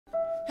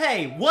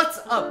Hey, what's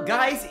up,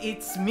 guys?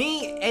 It's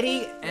me,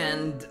 Eddie,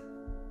 and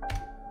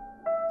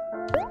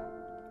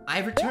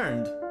I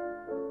returned.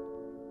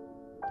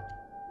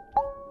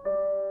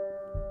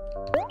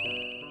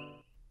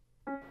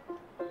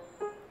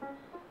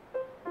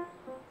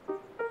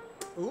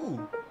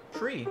 Ooh,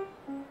 tree.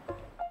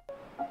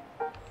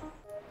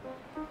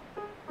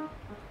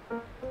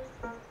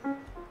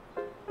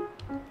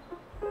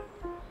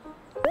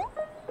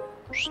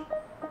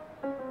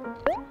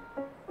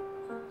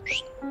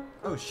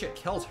 Oh shit,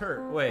 Kel's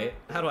hurt. Wait,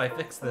 how do I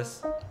fix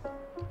this?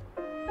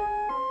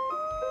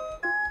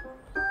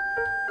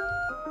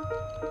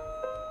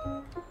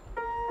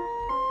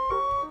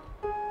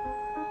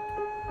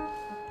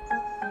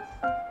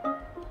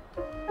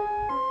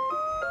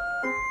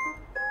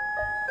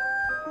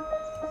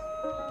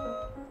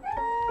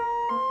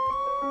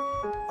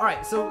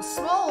 Alright, so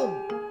small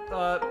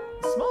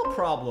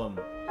problem.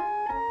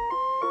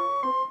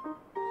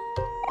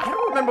 I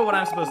don't remember what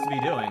I'm supposed to be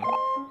doing.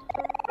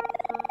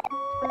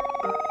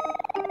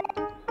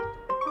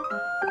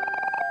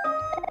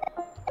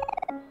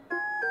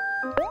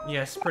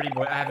 Yes, pretty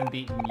boy, I haven't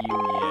beaten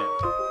you yet,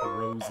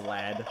 Rose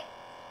lad.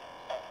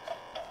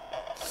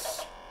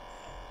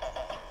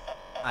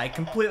 I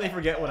completely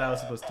forget what I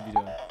was supposed to be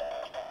doing.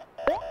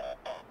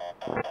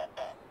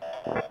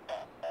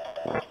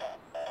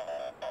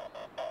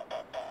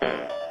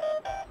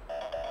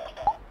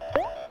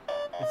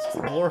 It's just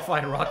a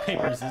glorified rock,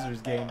 paper, scissors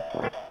game.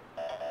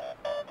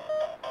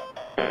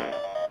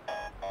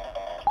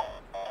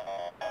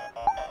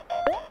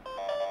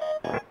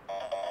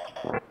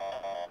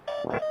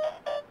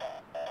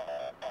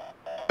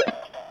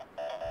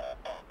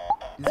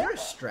 Is there a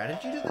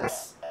strategy to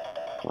this?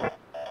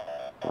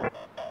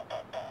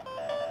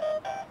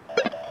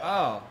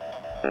 Oh.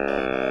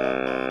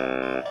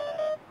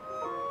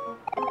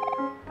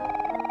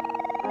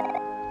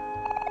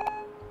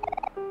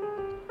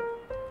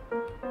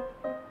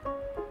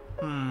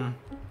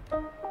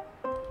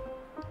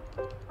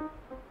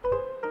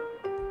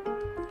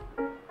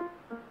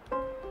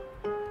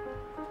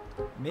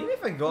 Maybe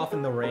if I go off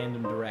in the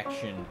random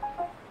direction.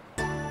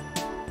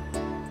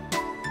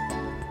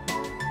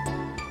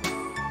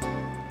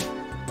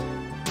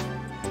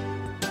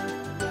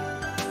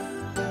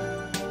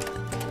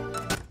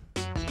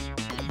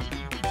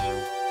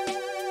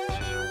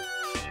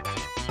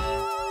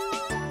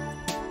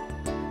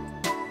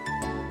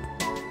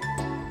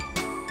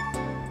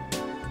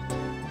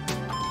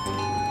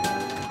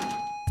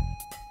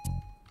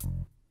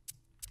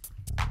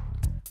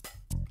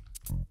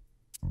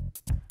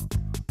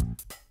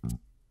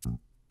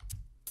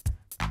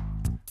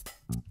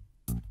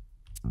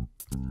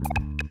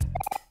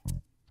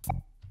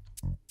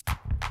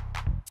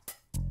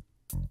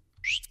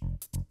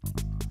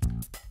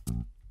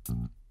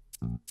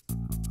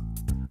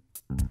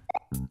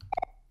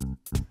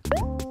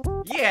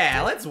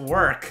 Yeah, let's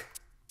work.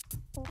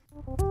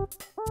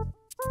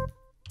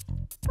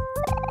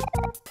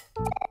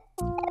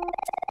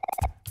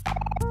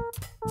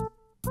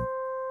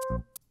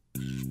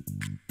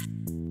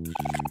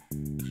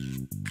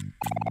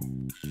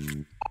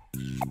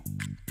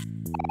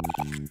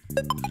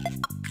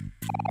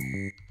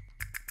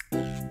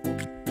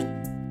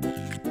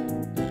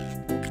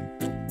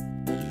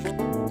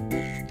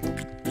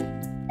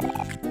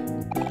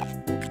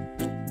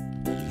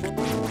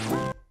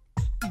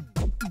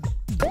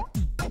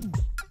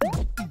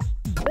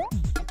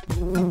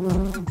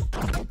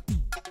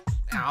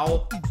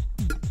 Ow.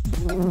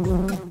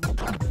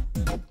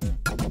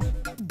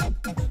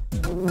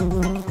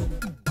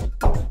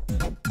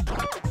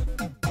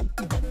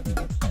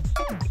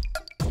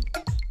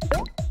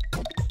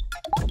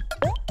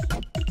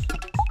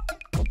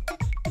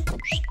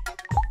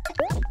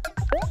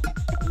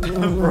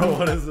 Bro,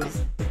 what is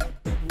this?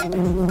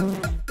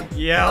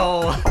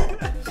 Yo!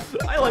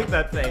 I like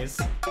that face.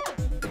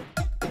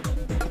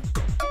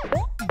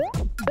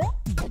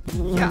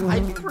 Yeah,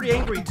 I'd be pretty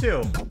angry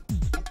too.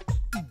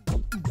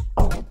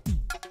 Oh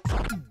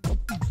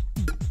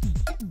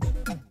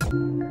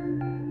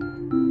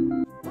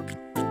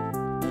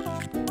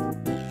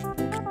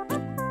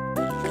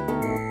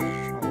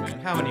man,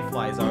 how many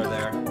flies are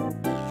there?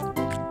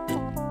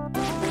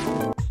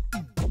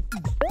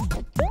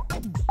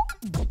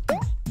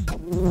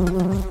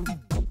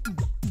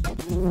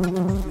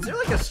 Is there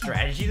like a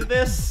strategy to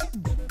this?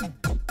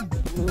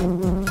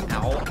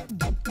 Ow.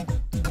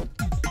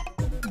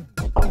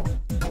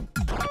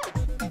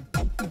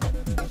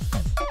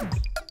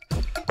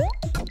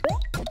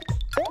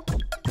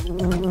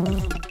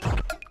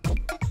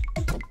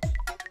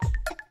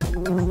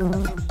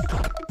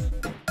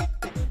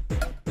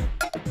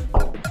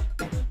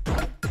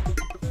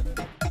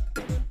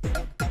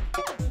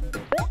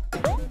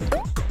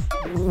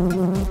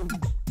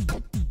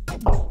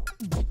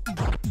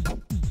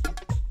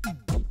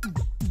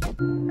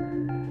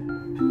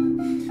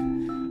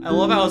 I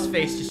love how his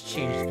face just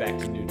changed back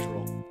to neutral.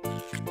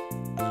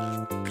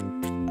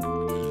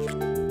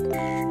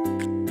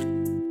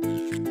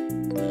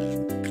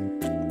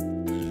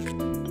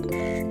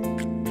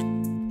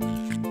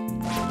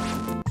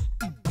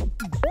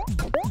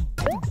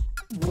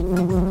 I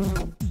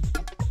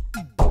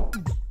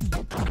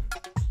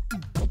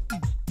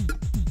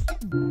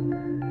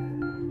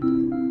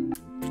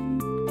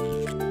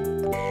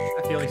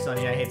feel like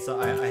Sunny. I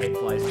hate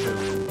flies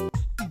too.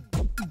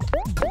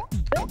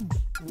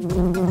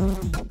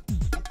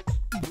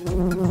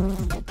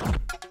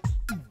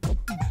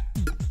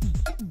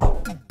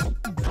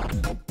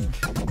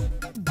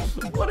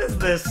 What is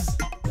this?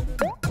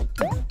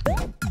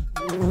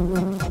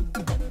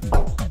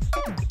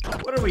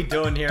 What are we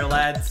doing here,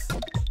 lads?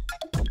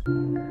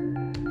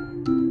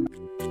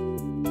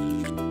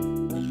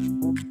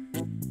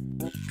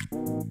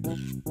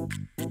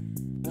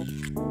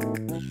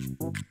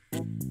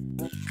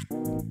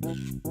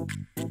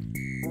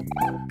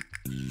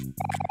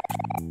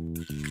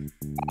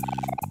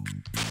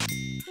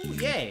 Ooh,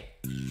 yay!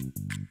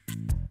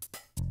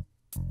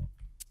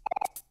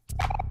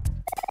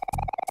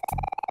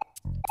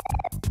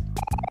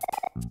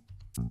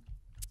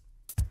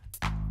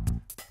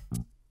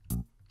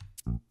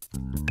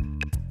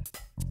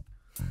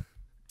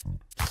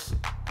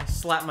 I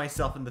slapped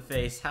myself in the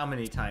face how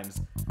many times?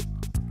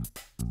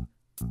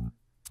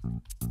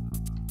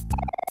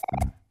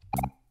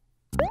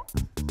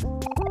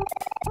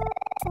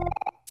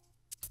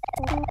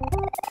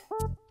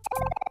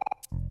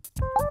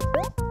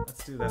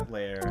 Let's do that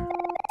layer.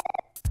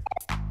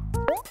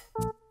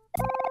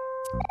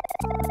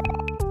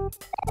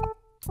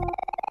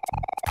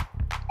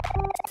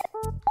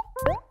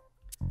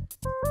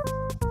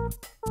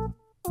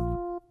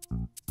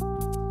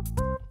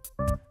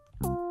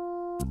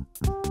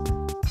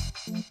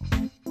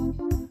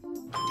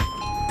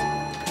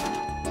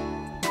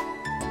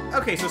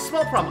 Okay, so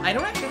small problem. I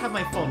don't actually have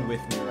my phone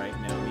with me right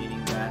now,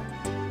 meaning that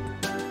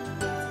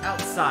it's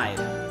outside.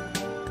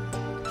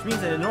 Which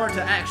means that in order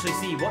to actually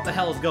see what the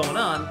hell is going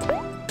on...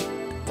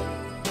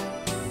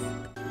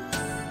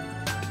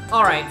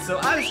 Alright, so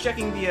I was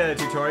checking the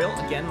tutorial.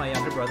 Again, my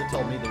younger brother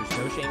told me there's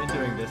no shame in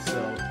doing this,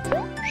 so...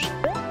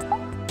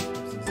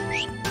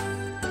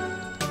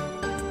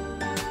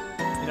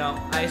 You know,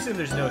 I assume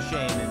there's no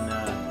shame in,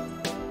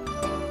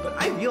 But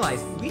I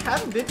realized we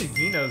haven't been to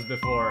Gino's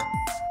before.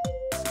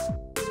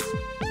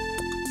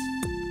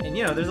 And,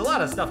 you know, there's a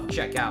lot of stuff to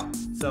check out,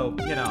 so,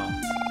 you know.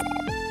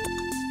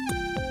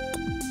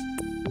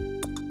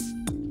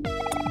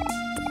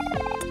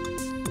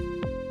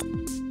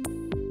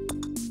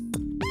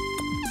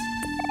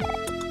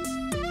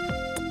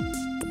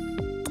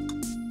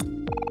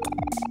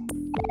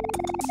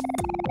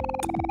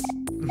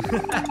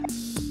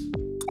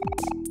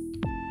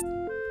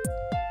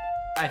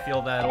 I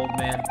feel that, old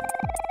man.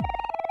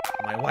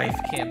 My wife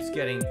keeps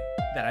getting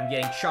that I'm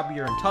getting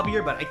chubbier and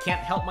tubbier, but I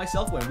can't help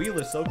myself when we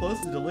live so close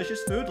to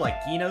delicious food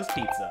like Gino's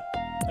Pizza.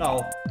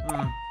 Oh,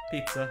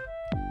 pizza.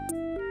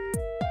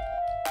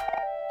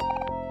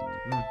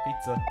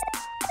 Pizza.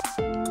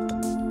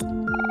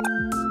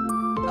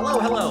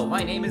 Hello,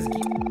 my name is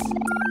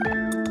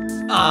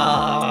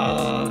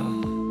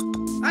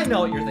I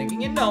know what you're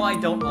thinking, and no, I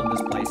don't own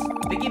this place.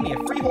 They gave me a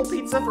free whole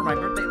pizza for my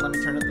birthday. Let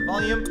me turn up the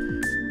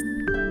volume.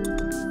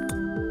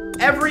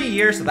 Every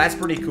year, so that's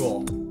pretty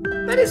cool.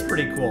 That is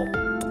pretty cool.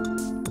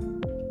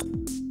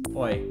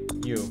 Oi,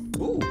 you.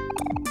 Ooh.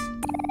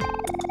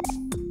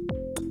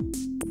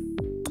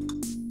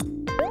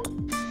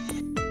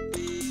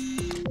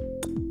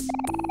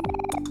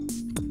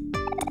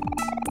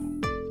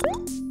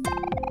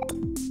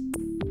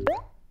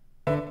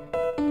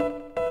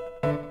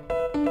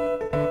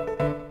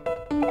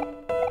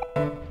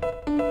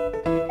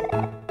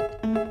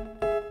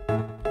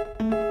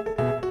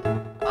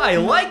 I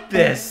like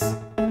this!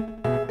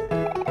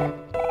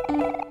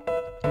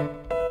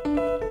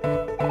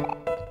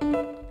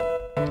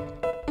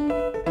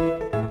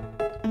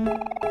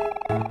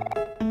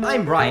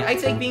 I'm right. I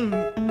take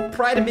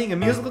pride in being a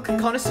musical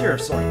connoisseur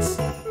of sorts.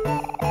 Do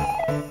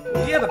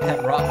you have a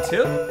pet rock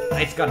too?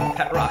 I just got into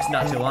pet rocks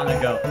not too long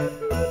ago.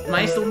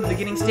 Mine's still in the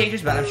beginning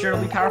stages, but I'm sure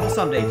it'll be powerful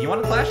someday. Do you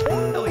want to clash?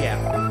 Hell yeah.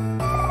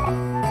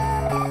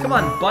 Come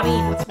on, buddy.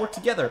 Let's work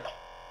together.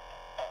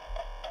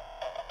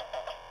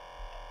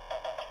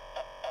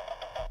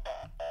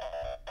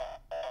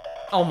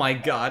 Oh my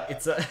god,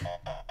 it's a...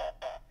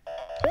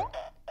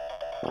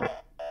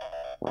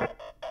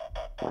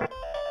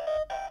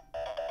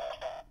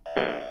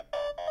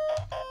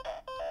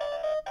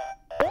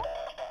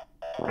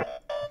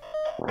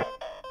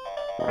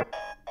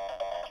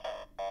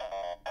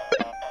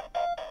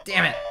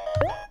 Damn it!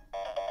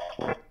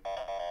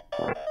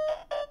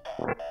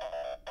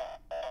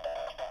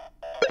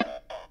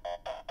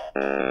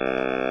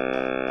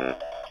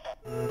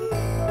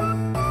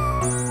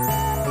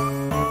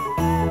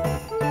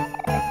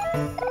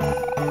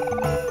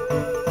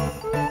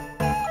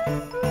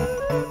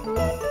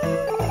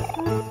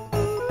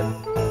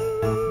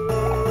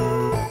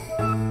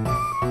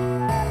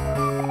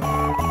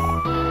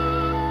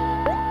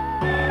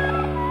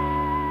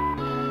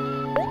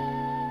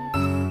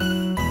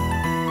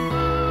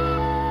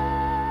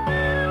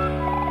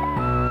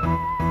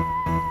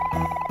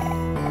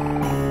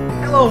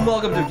 Hello and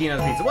welcome to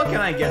Gino's Pizza. What can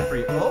I get for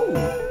you? Oh!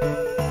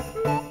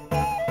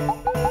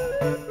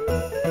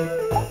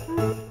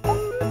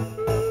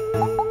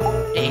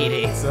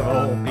 of a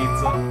whole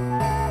pizza.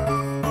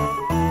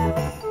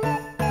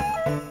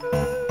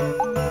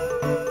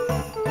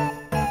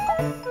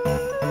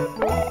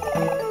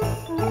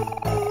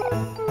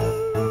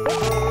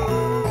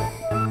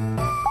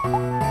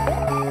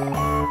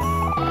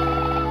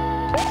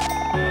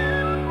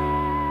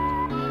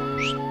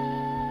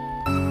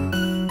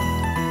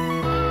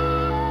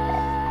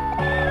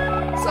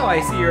 So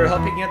I see you're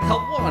helping get the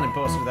help wanted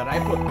poster that I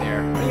put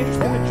there. Are you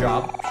interested in the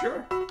job?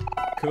 Sure.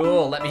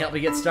 Cool, let me help you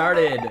get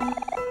started.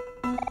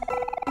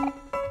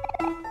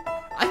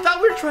 I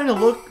thought we were trying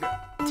to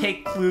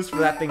take clues for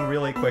that thing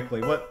really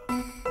quickly.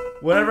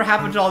 Whatever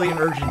happened to all the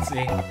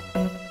emergency?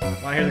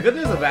 Wanna hear the good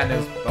news or the bad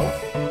news?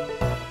 Both?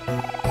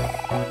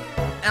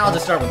 And I'll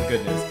just start with the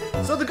good news.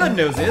 So the good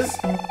news is...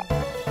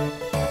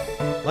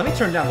 Let me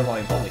turn down the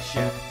volume, holy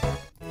shit.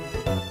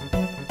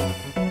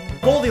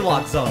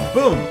 Goldilocks zone,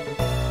 boom!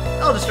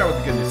 I'll just start with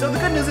the good news. So the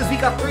good news is we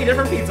got 3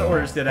 different pizza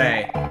orders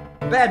today.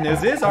 The bad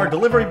news is our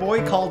delivery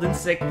boy called in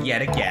sick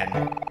yet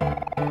again.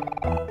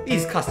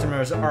 These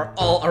customers are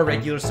all our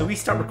regulars, so we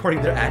start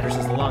recording their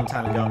addresses a long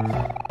time ago.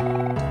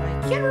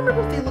 I can't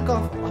remember what they look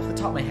off the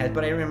top of my head,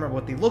 but I remember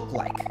what they look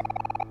like.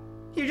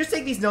 Here, just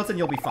take these notes and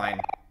you'll be fine.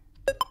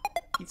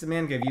 Pizza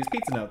man gave you his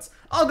pizza notes.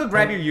 I'll go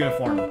grab your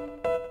uniform.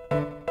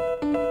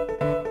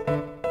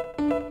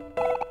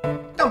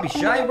 Don't be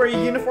shy, wear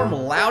your uniform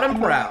loud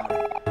and proud.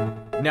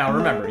 Now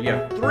remember, you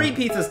have 3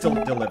 pizzas to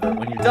deliver.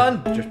 When you're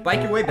done, just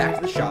bike your way back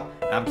to the shop.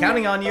 I'm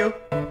counting on you.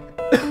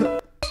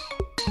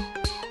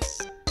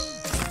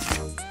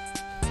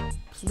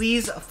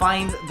 Please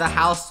find the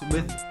house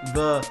with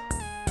the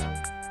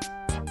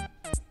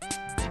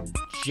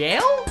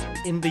jail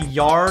in the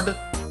yard.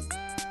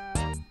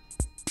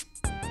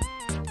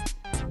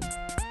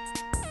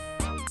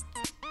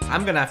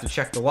 I'm gonna have to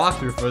check the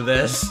walkthrough for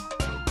this.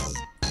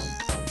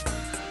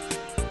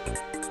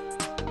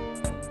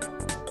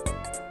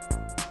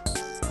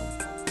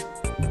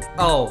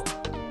 Oh.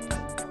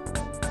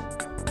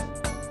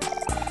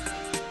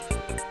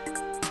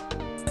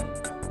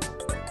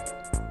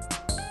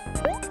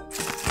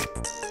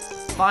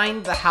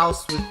 Find the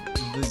house with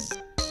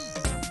the...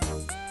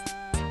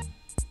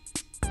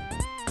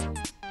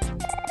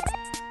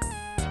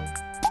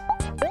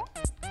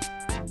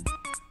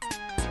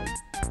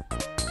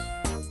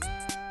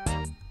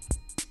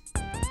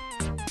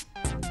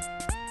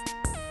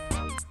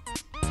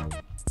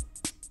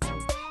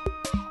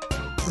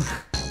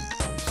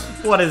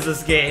 What is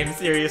this game?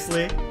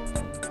 Seriously?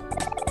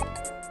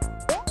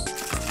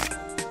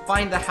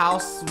 Find the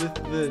house with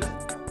the...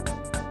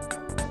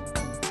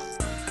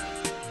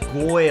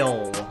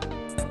 Goyle.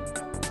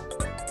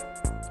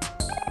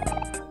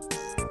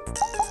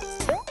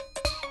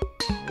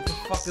 What the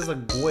fuck is a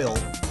goyle?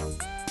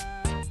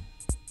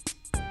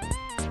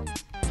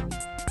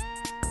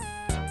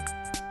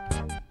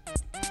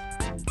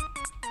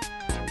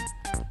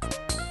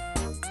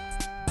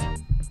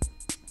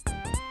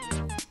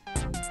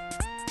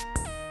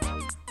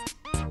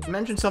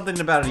 Mentioned something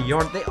about a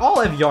yard. They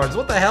all have yards.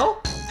 What the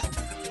hell?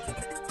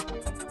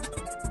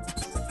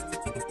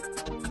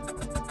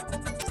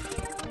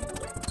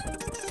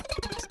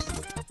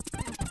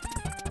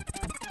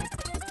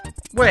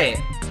 Wait.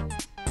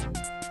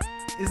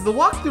 Is the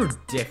walkthrough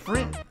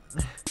different?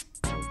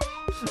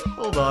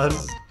 Hold on.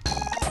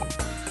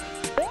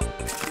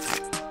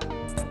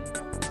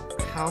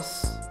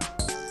 House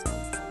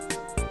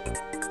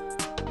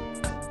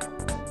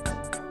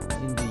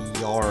in the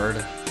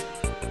yard.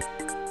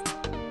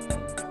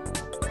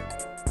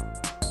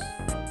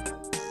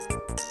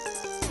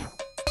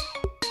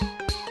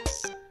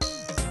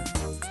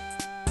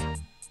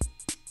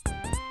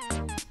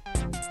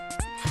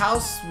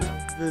 House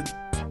with the...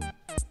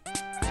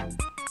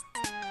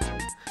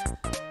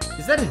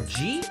 Is that a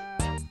G?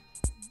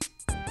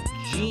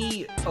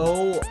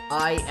 G-O-I-L-L.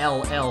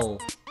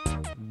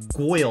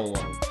 Goyle.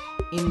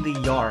 In the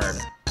yard.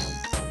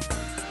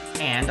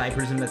 And, I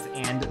presume that's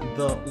and,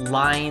 the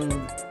line...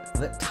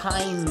 The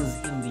times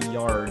in the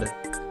yard.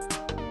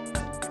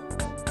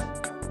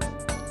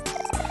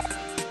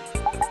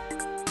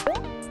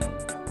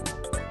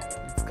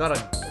 It's got a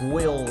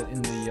Goyle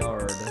in the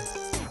yard.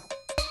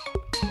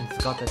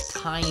 It's got the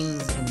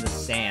tines in the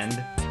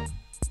sand.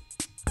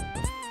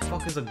 What the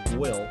fuck is a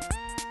Goyle?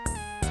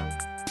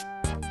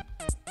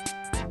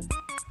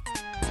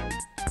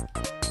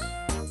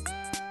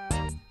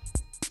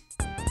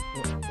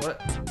 What?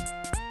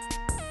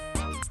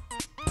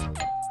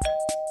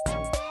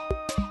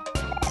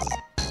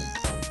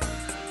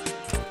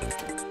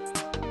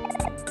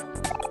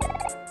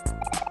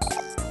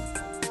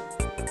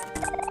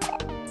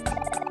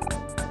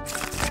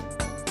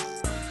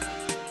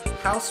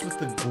 House with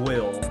the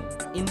Goyle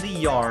in the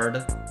yard.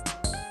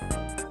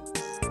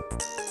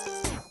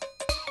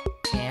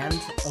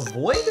 And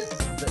avoid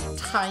the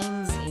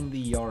tines in the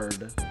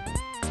yard.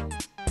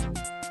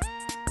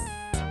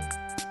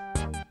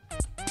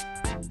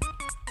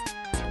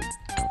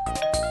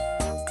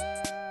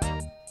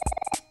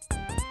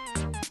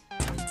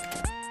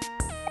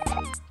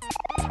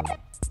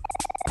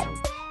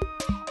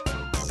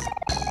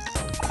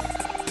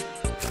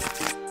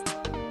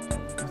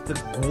 The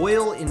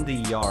goyle in the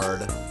yard.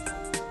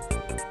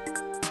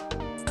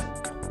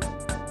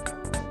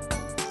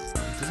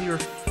 Does he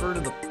refer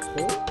to the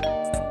pole?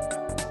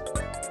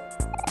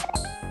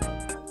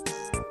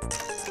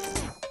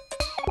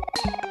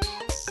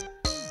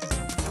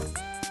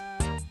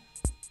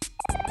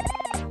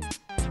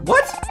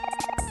 What?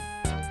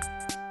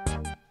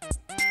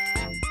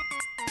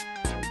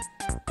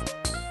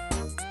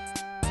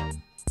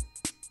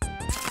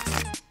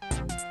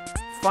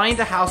 Find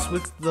a house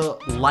with the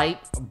light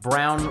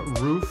brown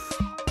roof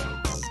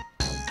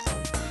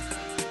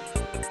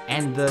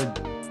and the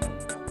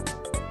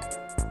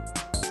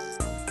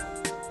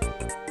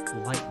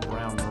light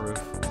brown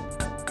roof.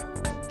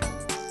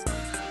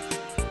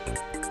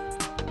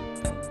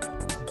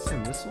 I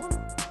assume this one?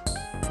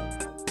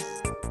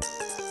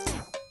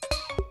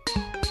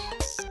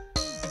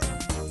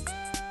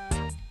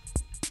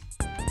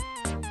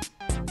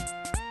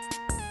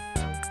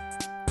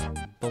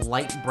 The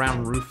light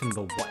brown roof and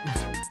the what?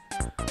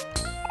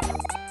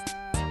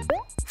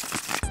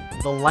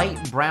 The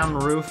light brown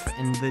roof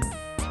and the...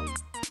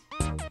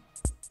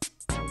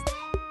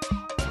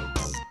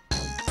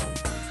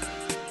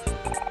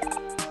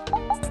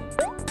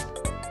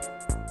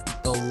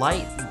 The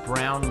light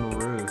brown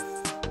roof.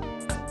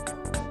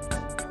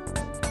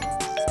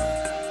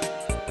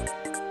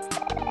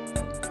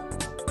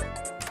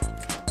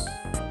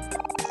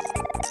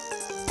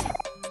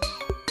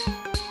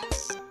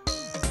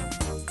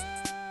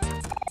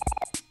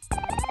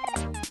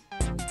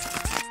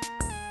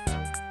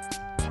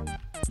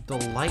 The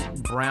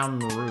light brown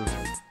roof.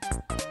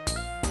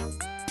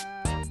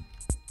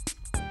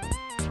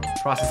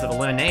 Process of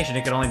elimination,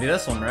 it could only be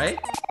this one, right?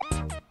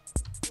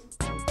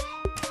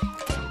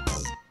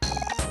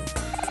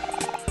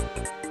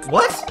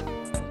 What?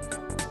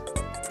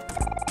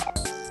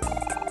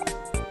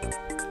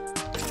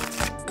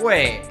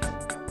 Wait.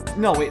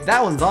 No, wait,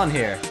 that one's on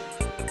here.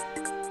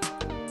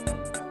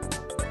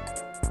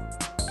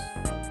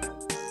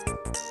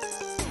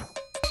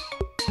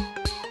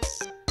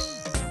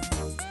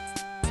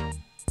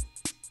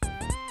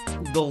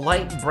 The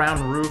light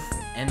brown roof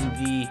and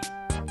the...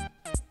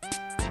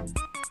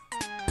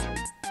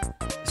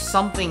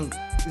 Something...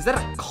 Is that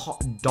a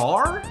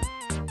dar?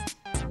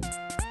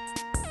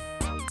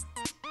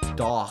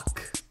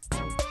 Dock.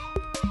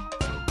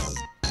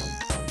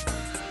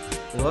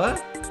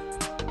 What?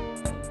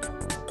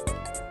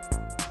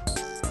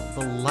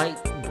 The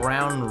light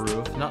brown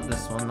roof. Not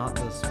this one, not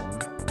this one.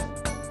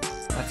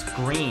 That's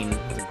green.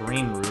 It's a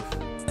green roof.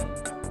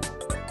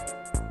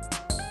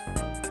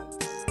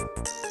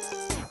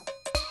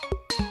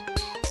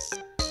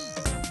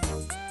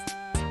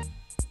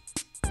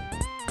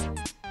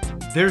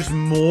 There's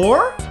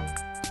more?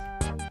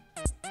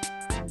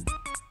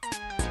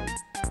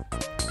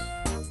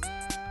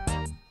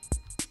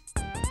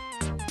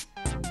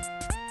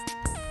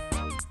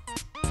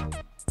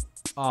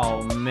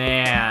 Oh,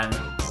 man.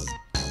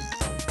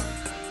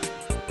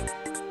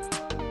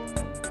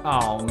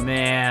 Oh,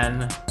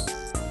 man.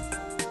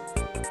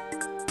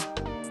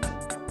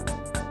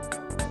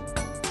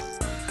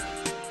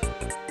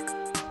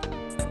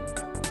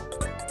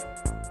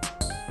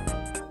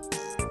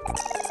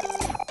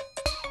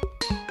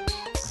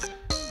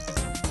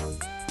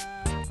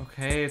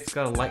 Okay, it's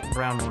got a light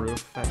brown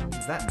roof.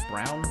 Is that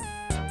brown?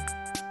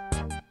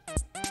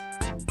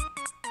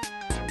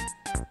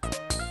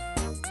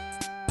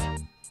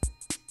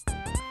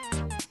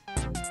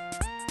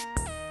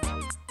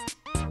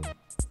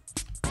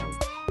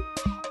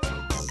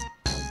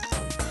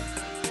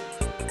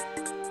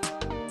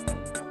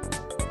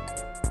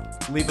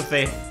 Leap of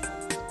faith.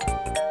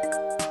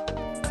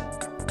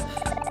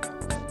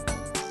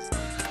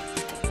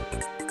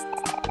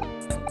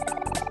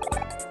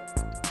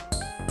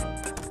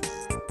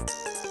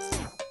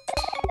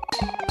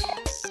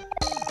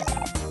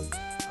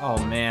 Oh,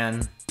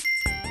 man.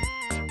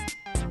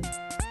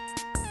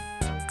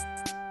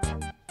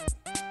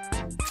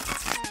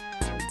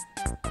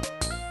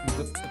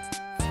 The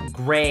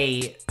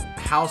gray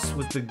house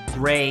with the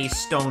gray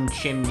stone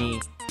chimney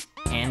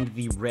and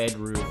the red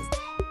roof.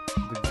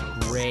 The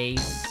gray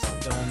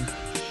stone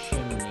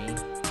chimney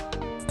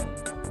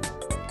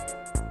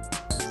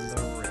and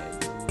the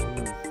red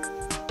roof.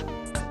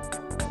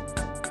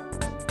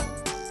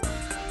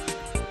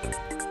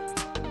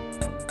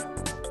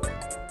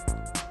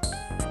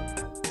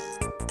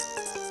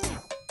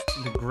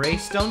 The gray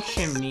stone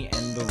chimney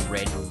and the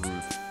red roof.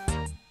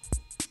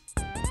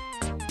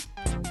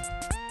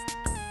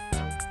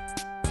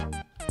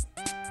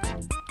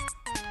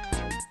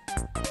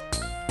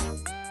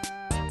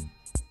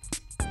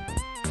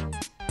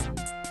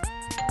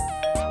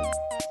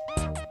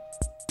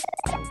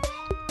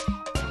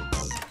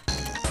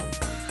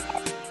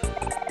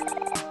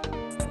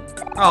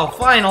 Oh,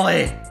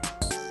 finally!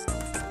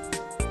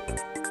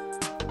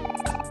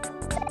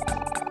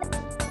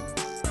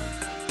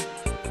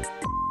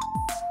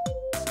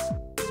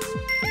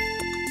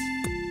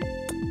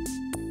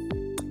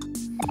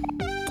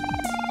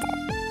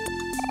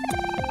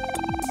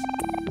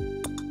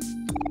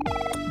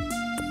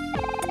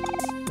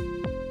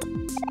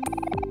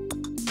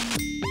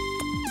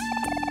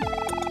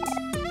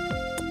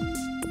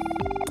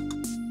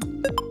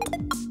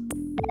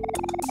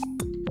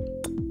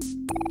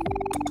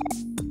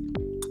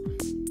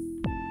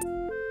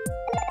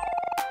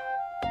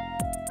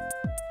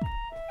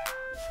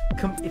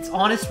 It's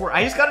honest work.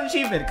 I just got an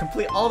achievement.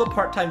 Complete all the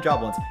part-time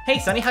job ones. Hey,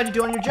 Sunny, how'd you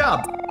do on your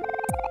job?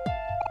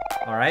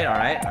 Alright,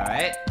 alright,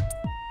 alright.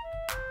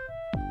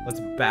 Let's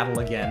battle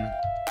again.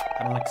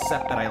 I don't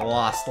accept that I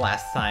lost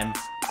last time.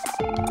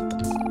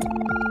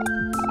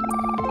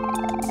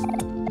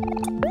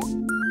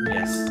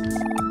 Yes.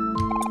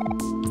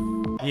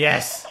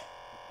 Yes!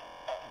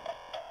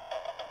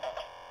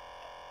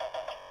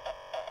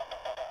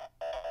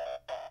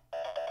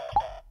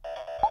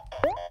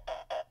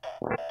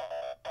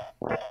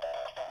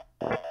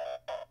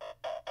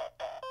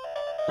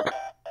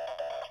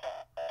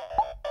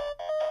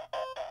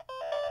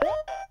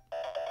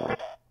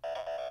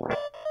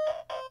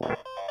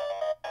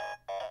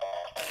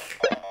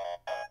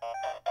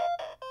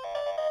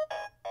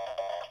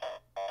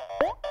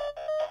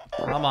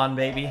 Come on,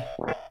 baby.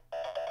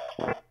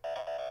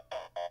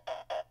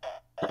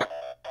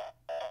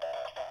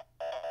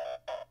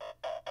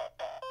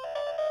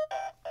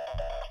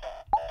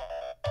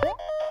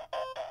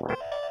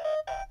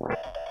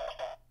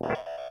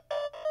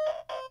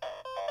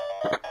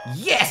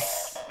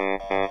 Yes!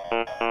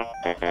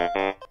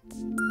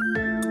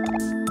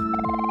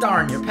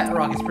 Darn, your pet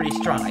rock is pretty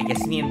strong. I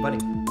guess me and Buddy...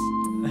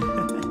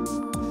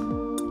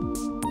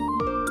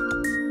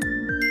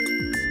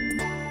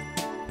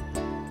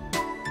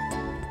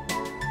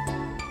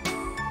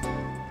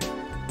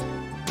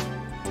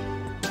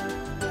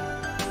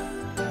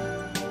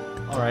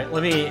 Alright,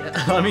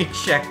 let me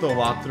check the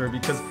walkthrough,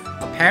 because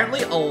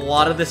apparently a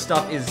lot of this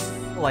stuff is,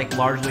 like,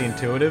 largely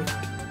intuitive.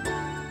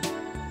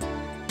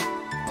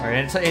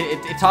 Alright,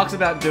 it talks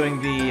about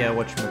doing the,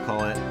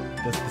 whatchamacallit,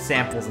 the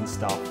samples and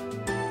stuff.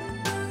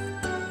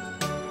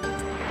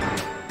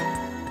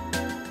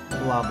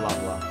 Blah, blah,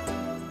 blah.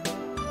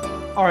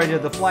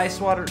 Alright, the fly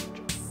swatter...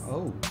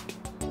 Oh.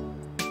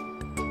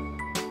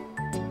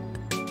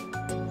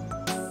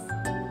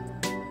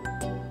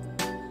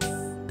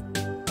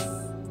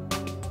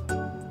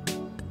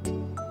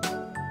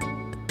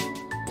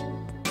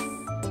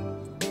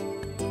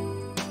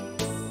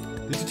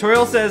 The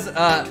tutorial says,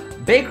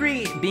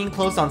 bakery being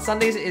closed on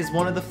Sundays is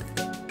one of the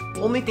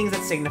only things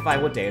that signify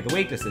what day of the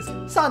week this is.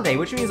 Sunday,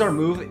 which means our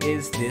move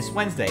is this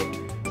Wednesday.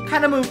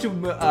 Kinda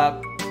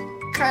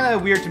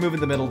weird to move in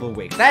the middle of the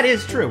week. That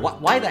is true.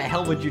 Why the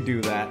hell would you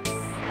do that?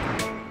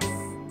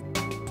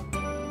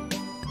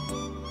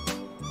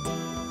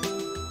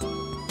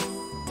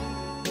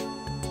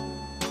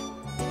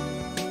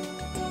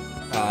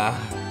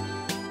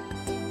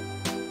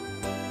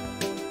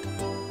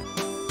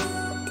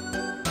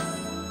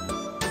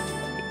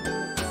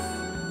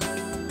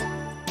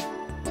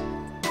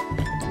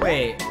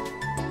 Wait.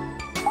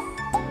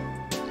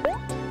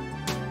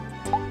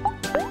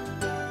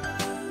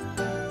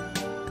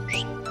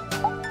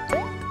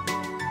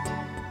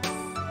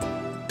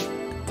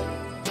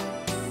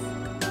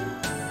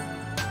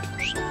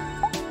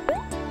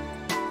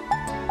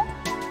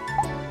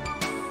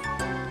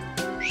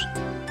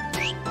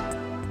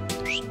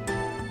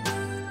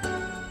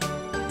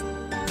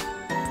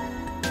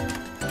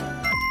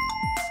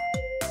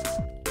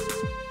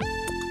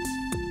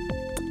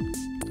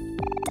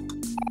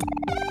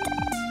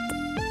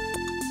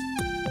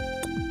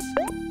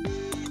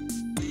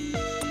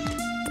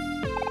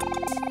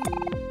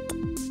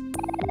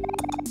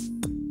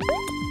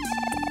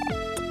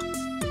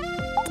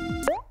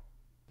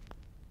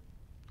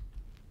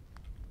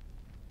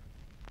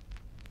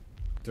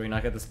 Do we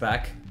not get this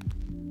back?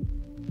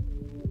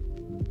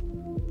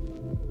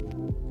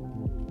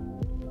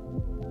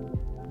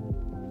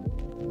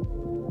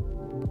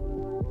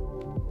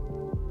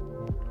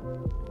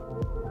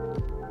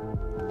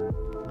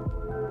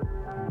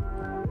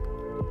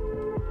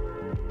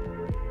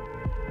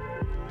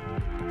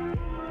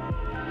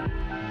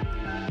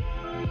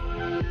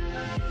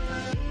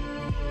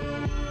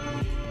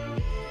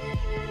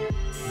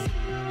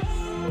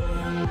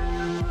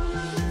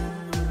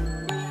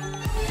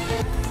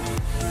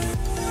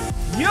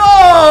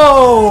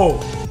 Yo!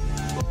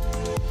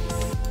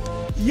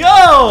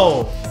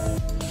 Yo!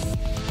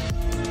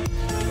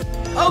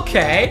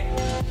 Okay.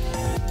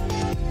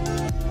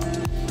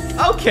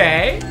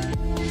 Okay.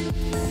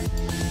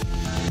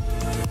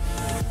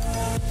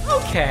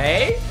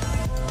 Okay.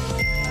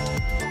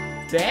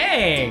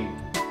 Dang.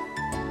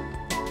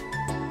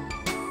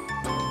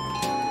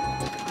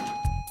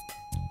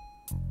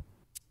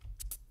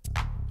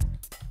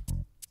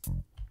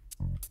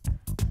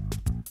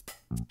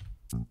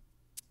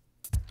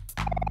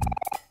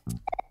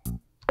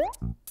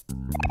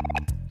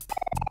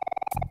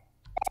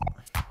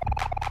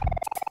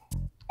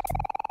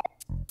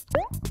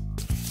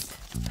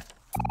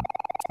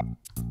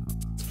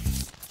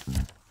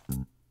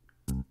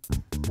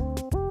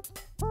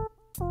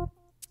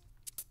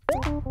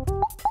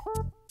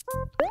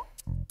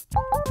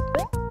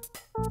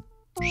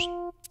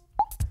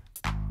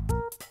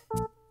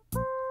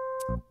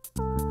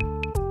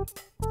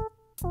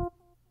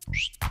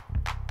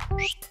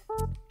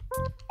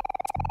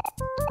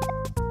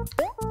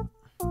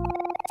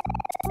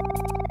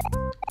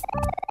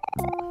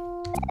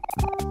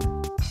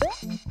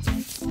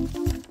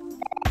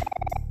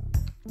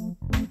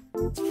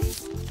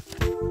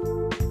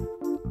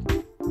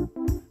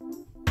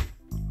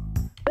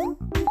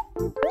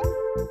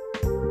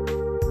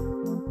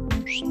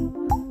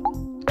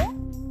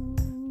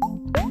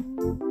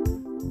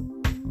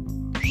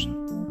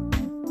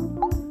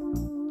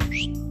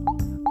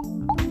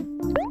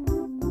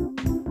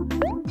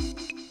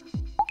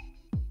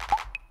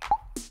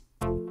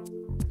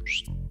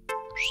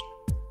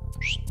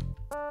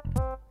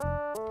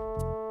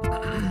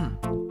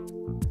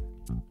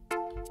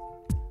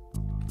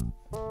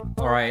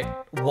 Alright,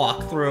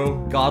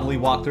 walkthrough, godly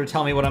walkthrough.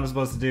 Tell me what I'm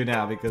supposed to do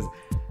now, because...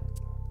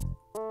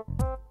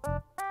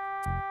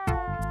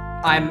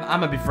 I'm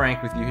gonna be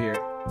frank with you here.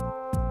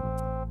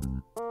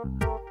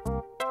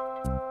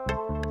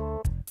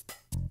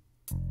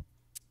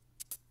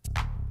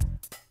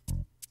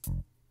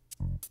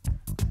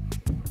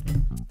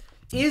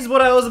 Is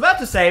what I was about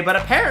to say, but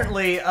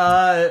apparently,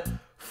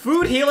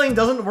 food healing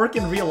doesn't work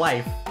in real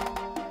life.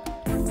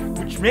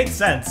 Which makes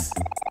sense.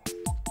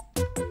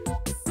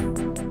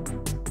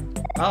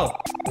 Oh.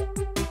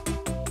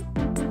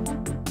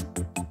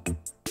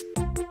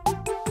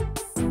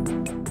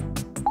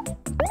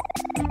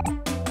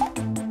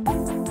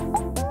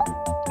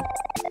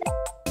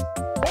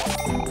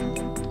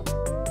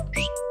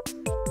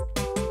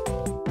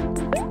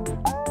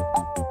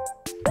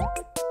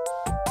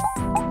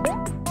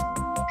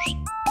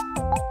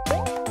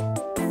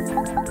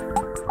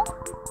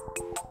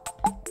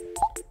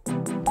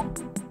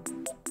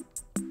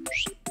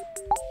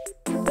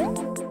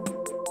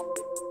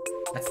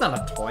 That's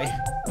not a toy.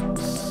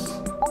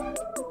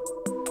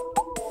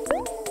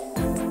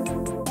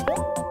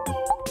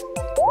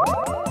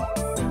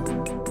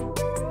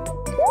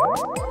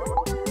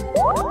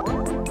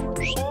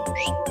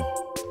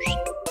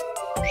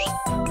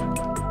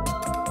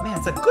 Man,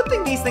 it's a good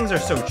thing these things are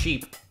so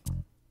cheap.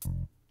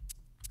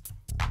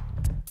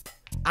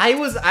 I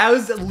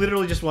was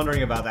literally just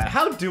wondering about that.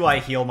 How do I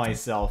heal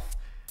myself?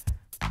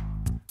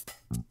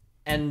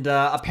 And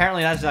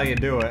apparently that's how you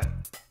do it.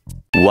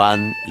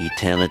 One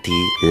eternity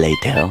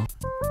later.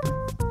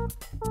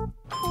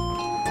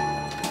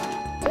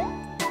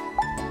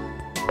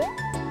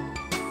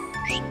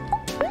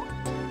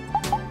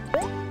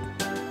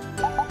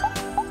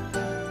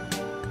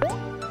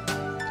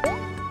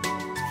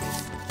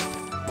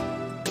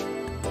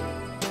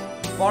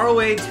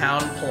 Faraway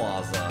Town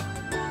Plaza.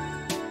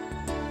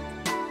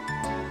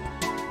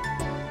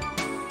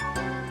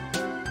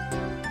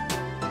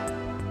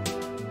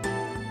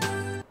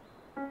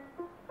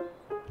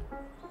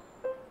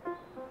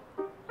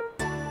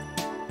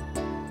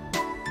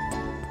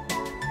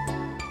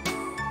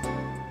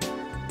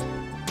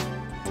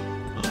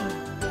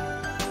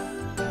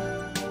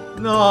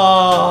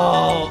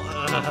 No.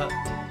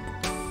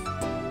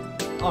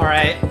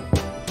 Alright.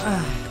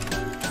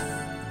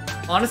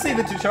 Honestly,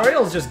 the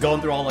tutorial is just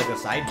going through all like the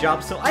side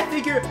jobs, so I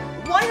figure,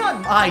 why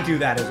not I do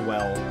that as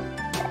well?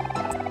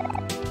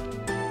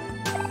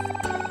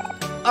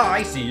 Ah,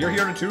 I see. You're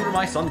here to tutor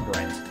my son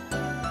Brent.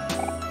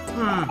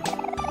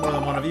 More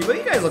than one of you, but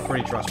you guys look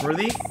pretty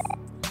trustworthy.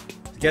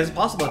 I guess it's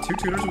possible that 2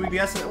 tutors will be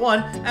BS at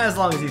 1, as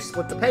long as you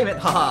split the payment.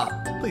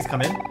 Haha. Please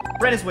come in.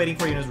 Brent is waiting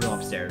for you in his room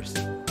upstairs.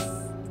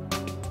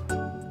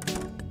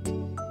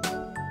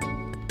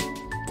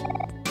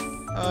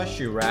 A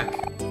shoe rack,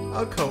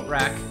 a coat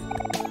rack,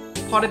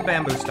 potted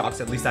bamboo stalks,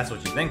 at least that's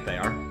what you think they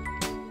are.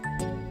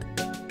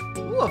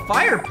 Ooh, a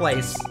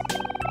fireplace!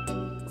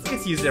 This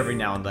gets used every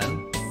now and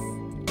then.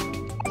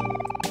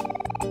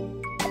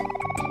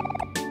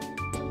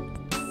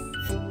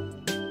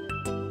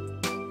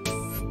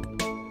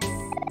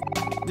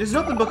 There's an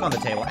open book on the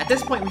table. At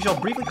this point, we shall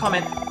briefly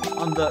comment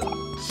on the...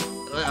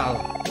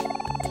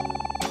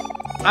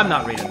 I'm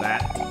not reading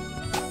that.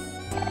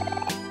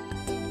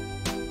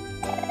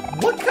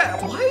 What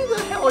kind? Why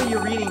the hell are you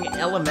reading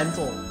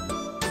Elemental?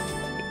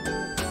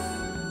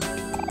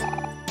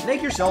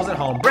 Make yourselves at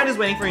home. Brent is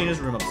waiting for you in his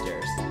room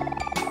upstairs.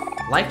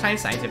 Lifetime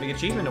Scientific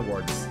Achievement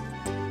Awards.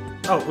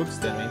 Oh, oops,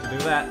 didn't mean to do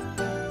that.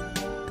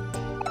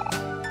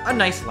 A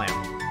nice lamp.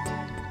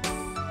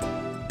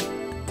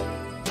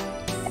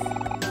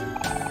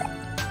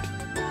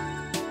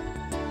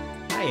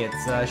 Hey,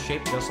 it's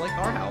shaped just like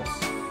our house.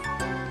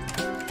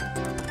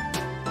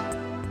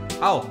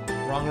 Oh,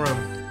 wrong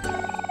room.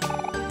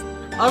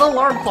 An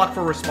alarm clock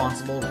for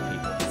responsible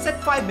people. It's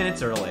set 5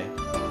 minutes early.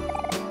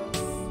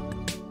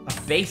 A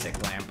basic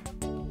lamp.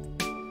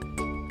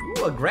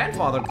 Ooh, a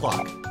grandfather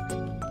clock.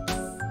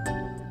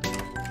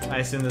 I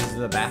assume this is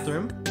the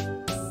bathroom.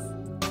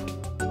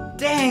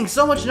 Dang,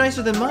 so much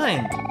nicer than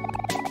mine.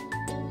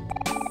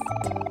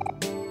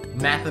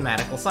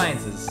 Mathematical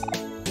sciences.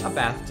 A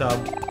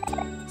bathtub.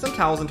 Some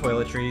towels and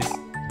toiletries.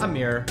 A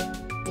mirror.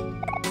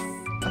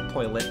 A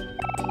toilet.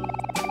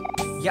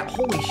 Yeah,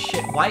 holy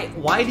shit.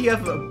 Why do you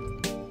have a...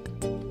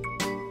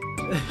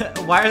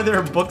 Why are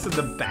there books in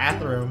the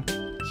bathroom?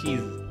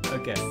 Jeez.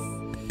 Okay.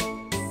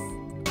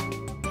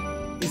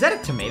 Is that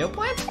a tomato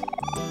plant?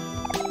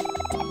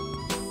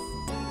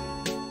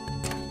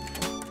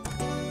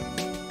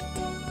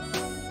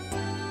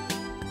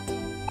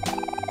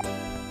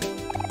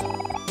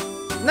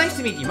 Nice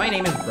to meet you. My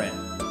name is Brent.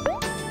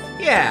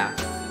 Yeah.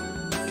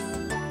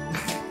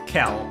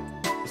 Kel.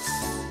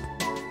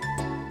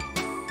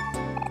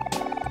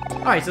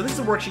 Alright, so this is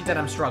a worksheet that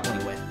I'm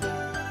struggling with.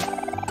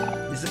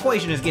 This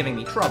equation is giving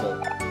me trouble.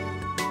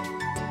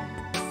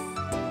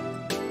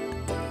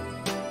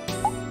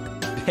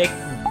 Pick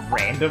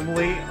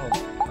randomly? Oh,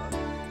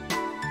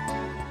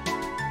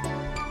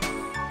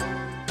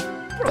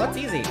 bro, that's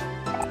easy.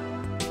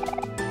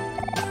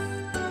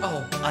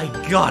 Oh, I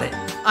got it.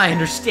 I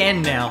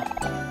understand now.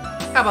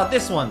 How about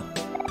this one?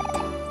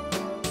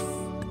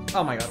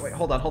 Oh my god, wait,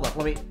 hold on, let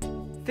me...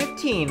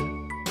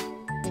 15.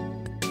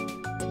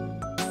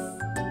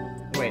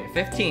 Wait,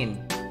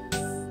 15.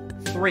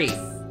 3.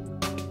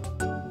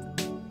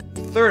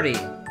 30.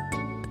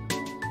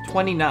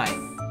 29.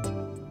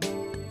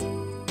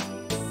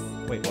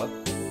 Wait, what?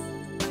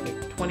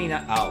 Wait,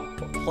 29. Oh,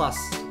 plus.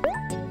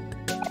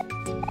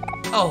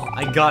 Oh,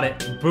 I got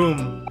it.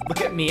 Boom.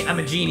 Look at me, I'm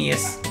a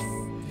genius.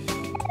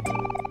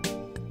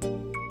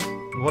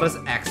 What does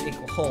x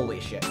equal? Holy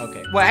shit,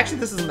 okay. Well, actually,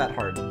 this isn't that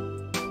hard.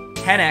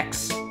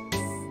 10x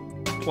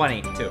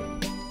 22.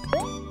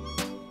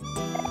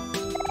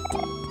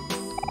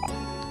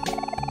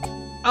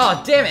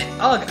 Oh, damn it!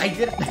 Ugh, I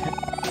did it.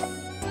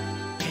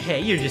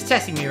 Hey, you're just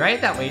testing me, right?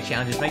 That way it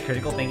challenges my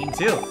critical thinking,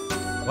 too.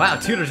 Wow,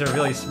 tutors are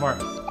really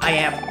smart. I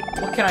am.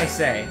 What can I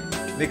say?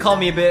 They call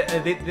me a bit...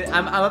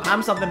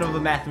 I'm something of a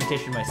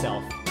mathematician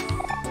myself.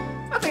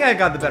 I think I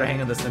got the better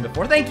hang of this than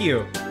before. Thank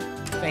you.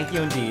 Thank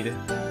you indeed.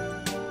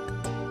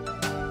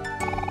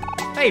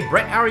 Hey,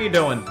 Brett, how are you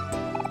doing?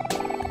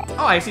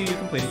 Oh, I see you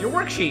completed your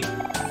worksheet.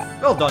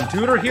 Well done,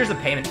 tutor. Here's a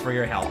payment for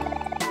your help.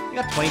 You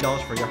got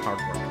 $20 for your hard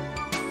work.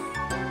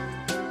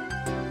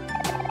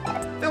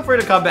 Feel free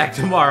to come back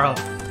tomorrow.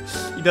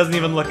 He doesn't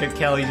even look at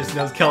Kel, he just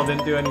knows Kel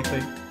didn't do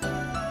anything.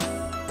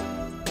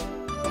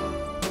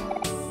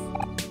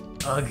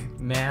 Ugh,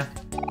 math.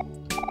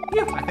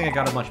 Phew, I think I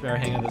got a much better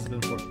hang of this than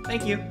before.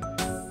 Thank you.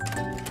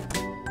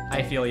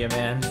 I feel you,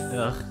 man.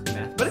 Ugh,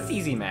 math. But it's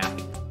easy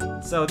math.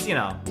 So it's, you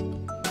know,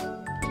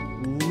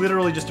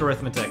 literally just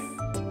arithmetic.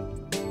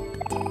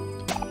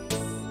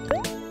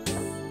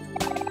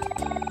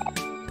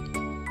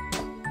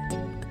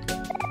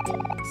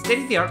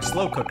 State-of-the-art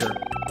slow cooker.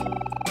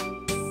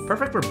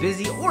 Perfect for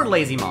busy or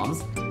lazy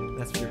moms.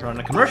 That's if you're on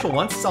a commercial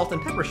once, salt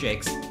and pepper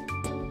shakes.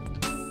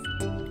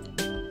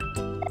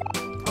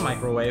 A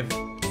microwave.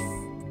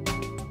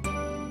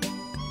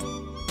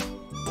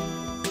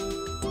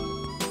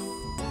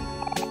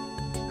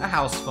 A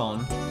house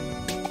phone.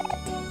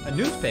 A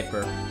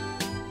newspaper.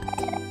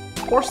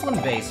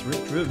 Porcelain vase,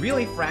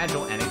 really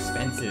fragile and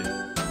expensive.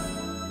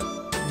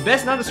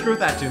 Best not to screw with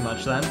that too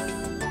much then.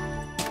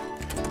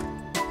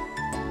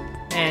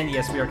 And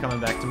yes, we are coming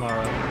back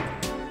tomorrow.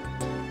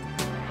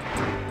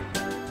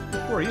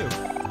 Who are you?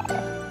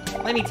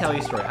 Let me tell you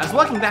a story. I was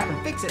walking back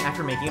from Fix-It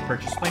after making a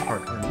purchase with my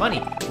hard-earned money.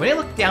 When I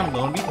looked down,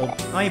 lo and behold,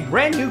 my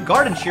brand new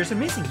garden shears are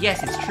missing.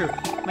 Yes, it's true.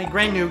 My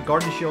brand new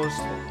garden shears...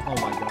 Oh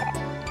my god.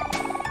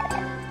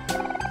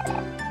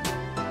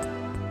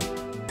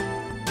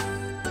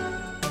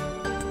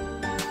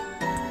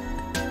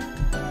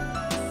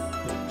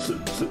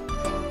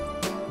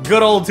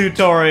 Good old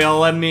tutorial.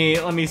 Let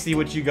me see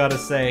what you gotta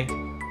say.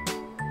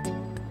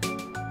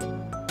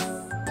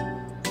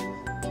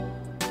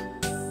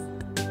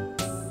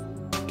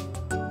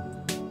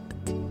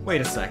 Wait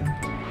a sec.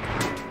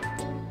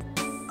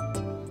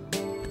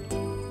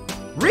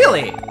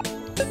 Really?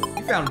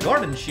 You found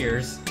garden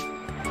shears.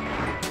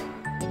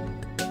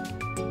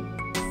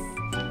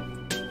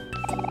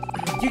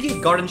 You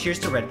give garden shears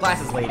to red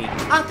glasses lady.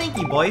 Ah, thank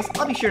you, boys.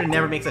 I'll be sure to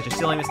never make such a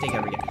silly mistake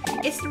ever again.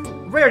 It's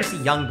rare to see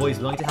young boys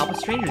willing to help a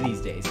stranger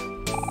these days.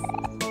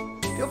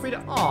 Feel free to...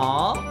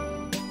 Aww.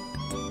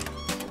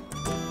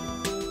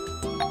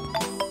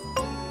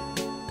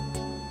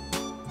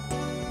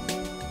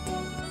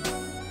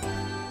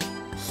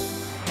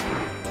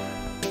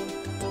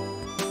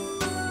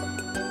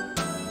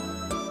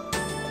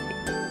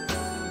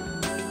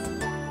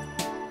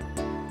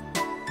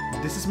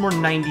 This is more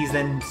 90s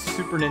than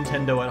Super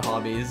Nintendo at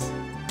hobbies.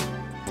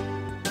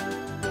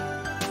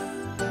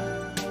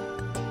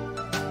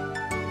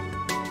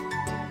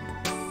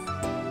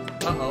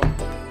 Uh-oh.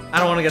 I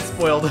don't want to get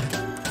spoiled.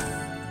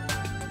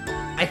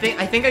 I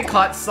think I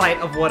caught sight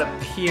of what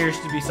appears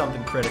to be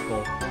something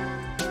critical.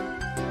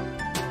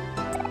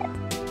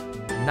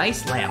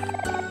 Nice lamp.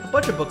 A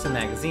bunch of books and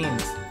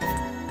magazines.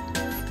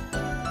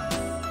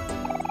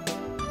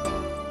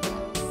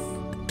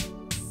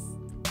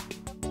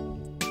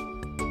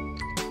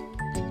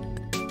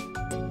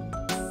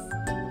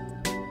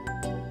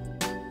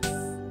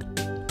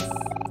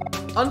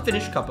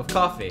 Unfinished cup of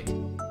coffee.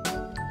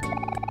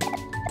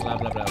 Blah,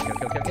 blah, blah.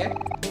 Okay.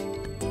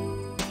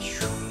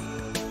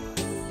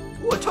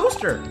 Ooh, a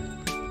toaster!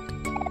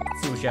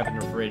 Let's see what you have in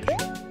your fridge.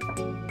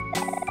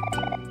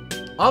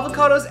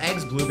 Avocados,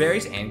 eggs,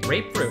 blueberries, and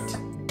grapefruit.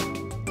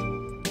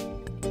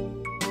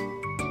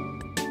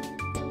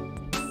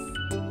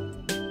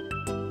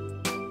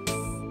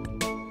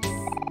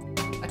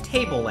 A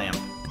table lamp.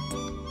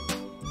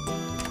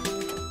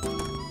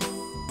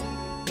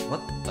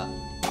 What the...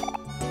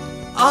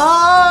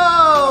 Oh!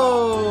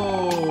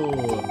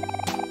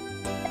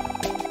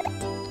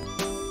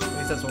 At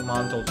least that's what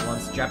Mom told you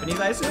once. Japanese,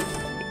 I assume?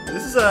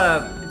 This is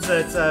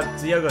it's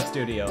a yoga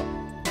studio.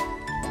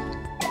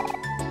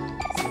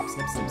 Snip,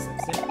 snip, snip, snip,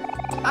 snip.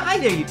 Hi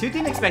there, you two.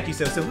 Didn't expect you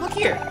so soon. Look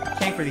here.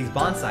 Caring for these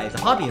bonsai is a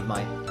hobby of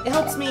mine. It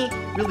helps me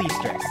relieve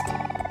stress.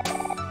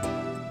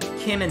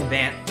 Kim and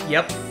Van.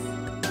 Yep.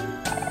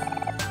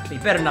 They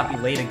better not be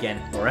late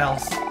again, or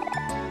else.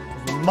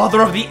 The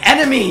mother of the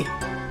enemy!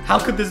 How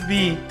could this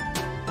be?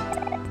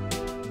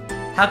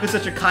 How could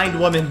such a kind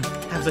woman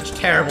have such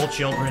terrible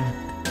children?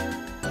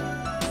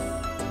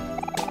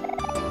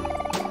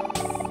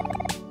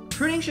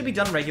 Pruning should be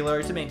done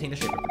regularly to maintain the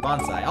shape of your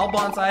bonsai. All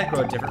bonsai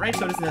grow at different rates,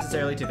 so it is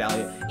necessary to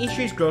value each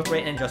tree's growth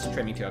rate and adjust the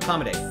trimming to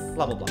accommodate.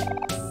 Blah, blah, blah.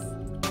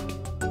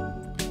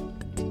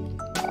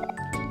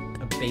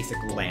 A basic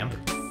lamp.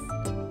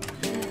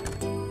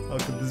 How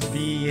could this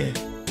be?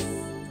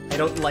 I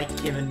don't like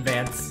Kim and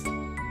Vance.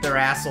 They're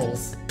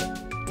assholes.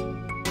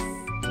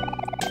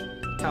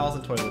 Towels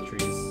and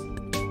toiletries.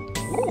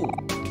 Ooh.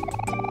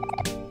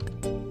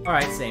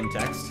 Alright, same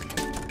text.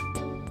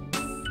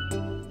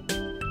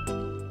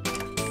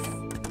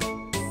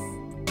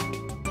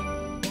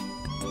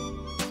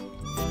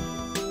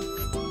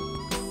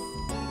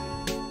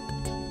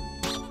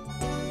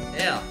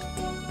 Yeah.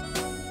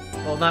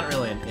 Well, not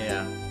really an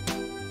yeah.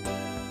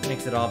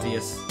 Makes it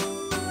obvious.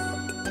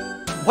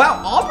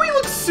 Wow, Aubrey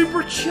looks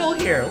super chill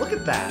here. Look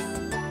at that.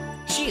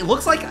 She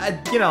looks like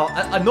a, you know,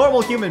 a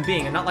normal human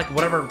being and not like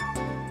whatever,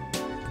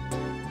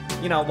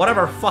 you know,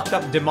 whatever fucked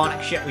up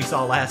demonic shit we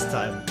saw last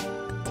time.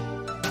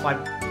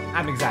 Well,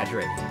 I'm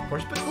exaggerating, of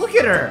course, but look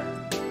at her.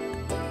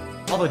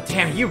 Although,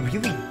 damn, you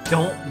really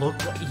don't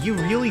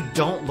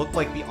look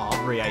like the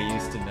Aubrey I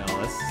used to know.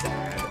 That's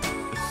sad.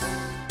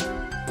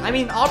 I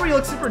mean, Aubrey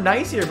looks super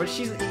nice here, but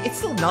it's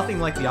still nothing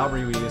like the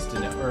Aubrey we used to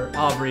know, or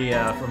Aubrey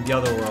from the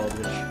other world,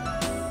 which...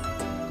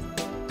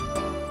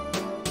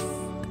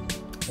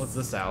 What's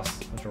this house?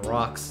 Bunch of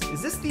rocks.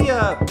 Is this the,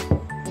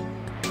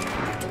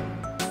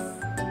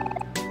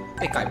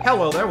 Hey, Kai.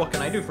 Hello there, what can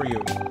I do for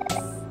you?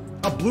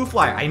 A blue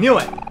flyer, I knew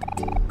it!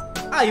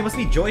 Ah, you must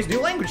be Joy's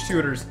new language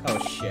tutors. Oh,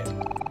 shit.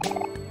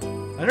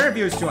 An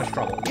interview is too much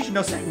trouble. You should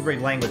know second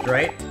grade language,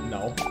 right?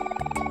 No.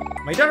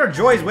 My daughter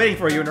Joy's waiting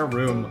for you in her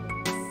room.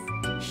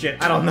 Shit,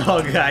 I don't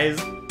know, guys.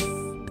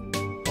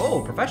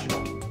 Oh,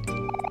 professional.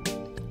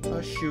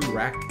 A shoe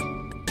rack.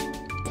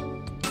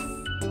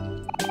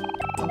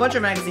 A bunch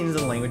of magazines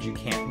in a language you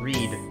can't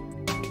read.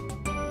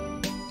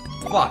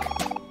 Fuck.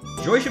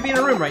 Joy should be in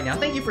her room right now.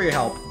 Thank you for your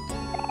help.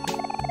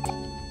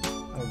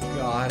 Oh,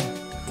 God.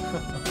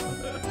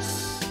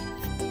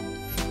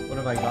 What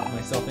have I gotten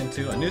myself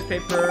into? A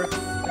newspaper,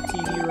 a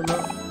TV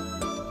remote.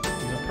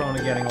 I'm prone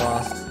to getting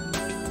lost.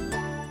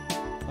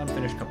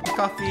 Unfinished cup of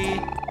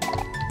coffee.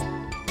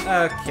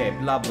 Okay,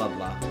 blah blah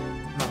blah.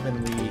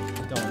 Nothing we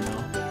don't know.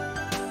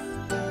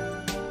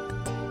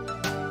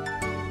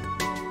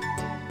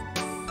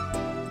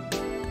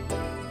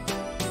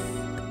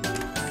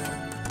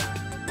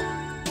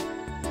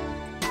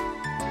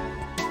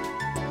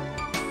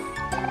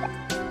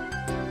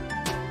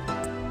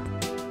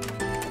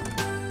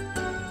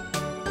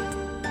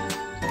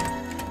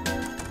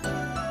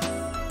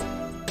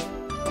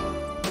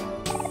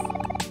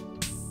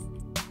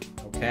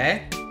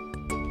 Okay.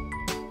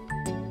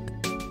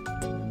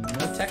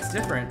 No text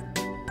different.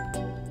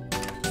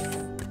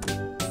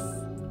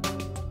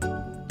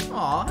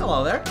 Aw,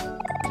 hello there.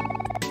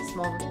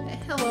 Small.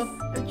 Hello,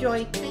 I'm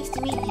Joy. Nice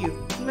to meet you.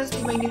 You must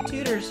be my new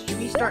tutors. Should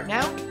we start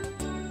now?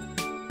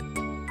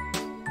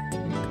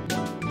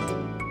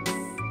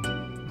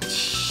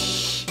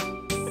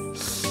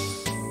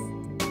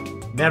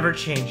 Never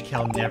change,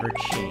 Kel. Never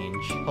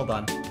change. Hold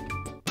on.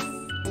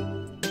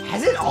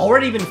 Has it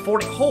already been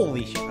 40?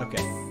 Holy shit.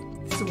 Okay.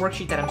 This is a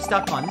worksheet that I'm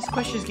stuck on. This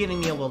question is giving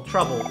me a little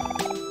trouble.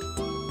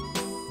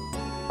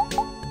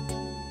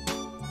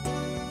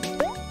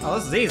 Oh,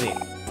 this is easy.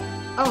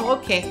 Oh,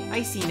 okay.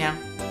 I see now.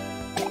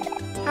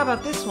 How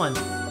about this one?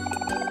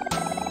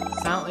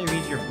 Silently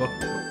read your book.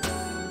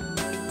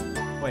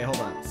 Wait, hold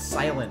on.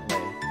 Silently.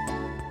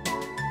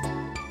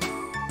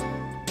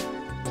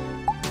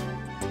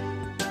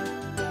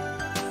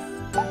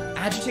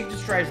 Adjective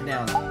describes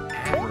noun.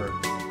 Adverb.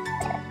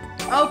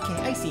 Okay,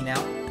 I see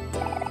now.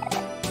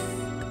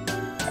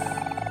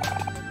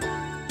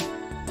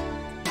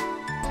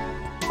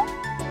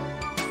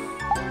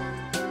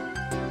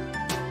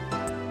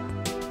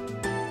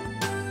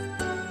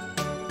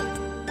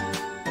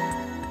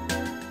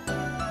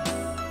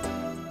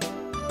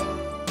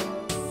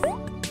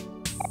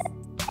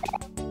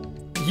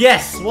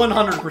 Yes,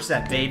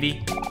 100%,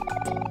 baby.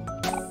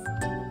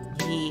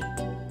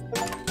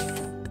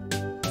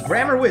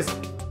 Grammar whiz.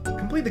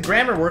 Complete the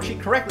grammar worksheet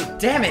correctly.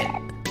 Damn it!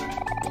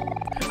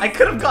 I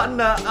could have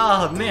gotten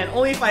oh man,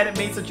 only if I hadn't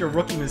made such a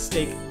rookie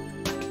mistake.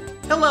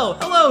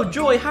 Hello,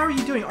 Joy, how are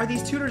you doing? Are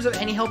these tutors of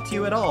any help to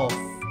you at all?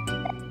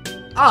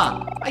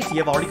 Ah, I see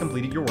you've already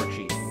completed your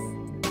worksheet.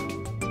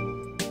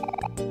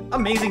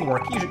 Amazing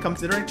work, you should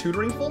consider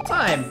tutoring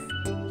full-time.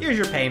 Here's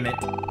your payment.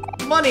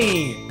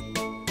 Money!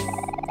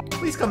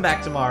 Please come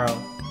back tomorrow.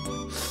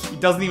 He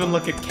doesn't even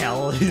look at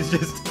Kel, he's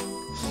just...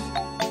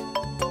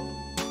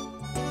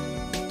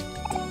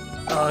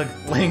 Ugh,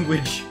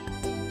 language.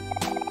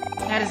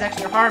 That is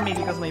extra hard on me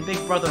because my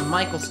big brother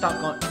Michael stopped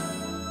going.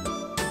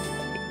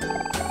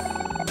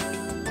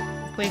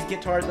 He plays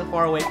guitar at the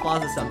faraway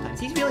plaza sometimes.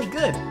 He's really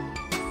good.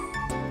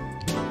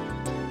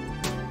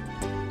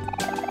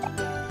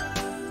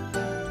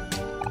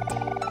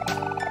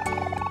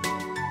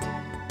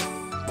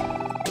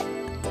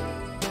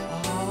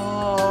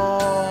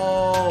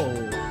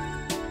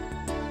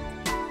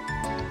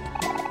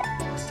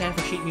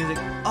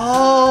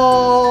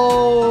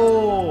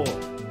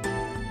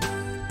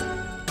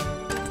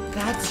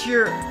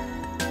 your...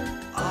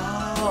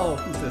 Oh,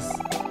 who's this?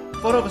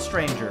 Photo of a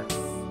stranger.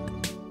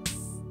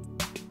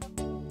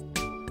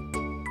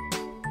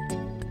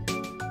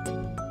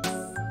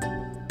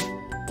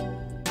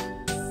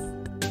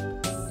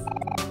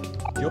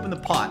 You open the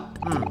pot.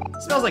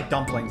 Smells like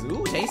dumplings.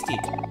 Ooh, tasty.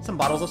 Some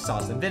bottles of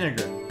sauce and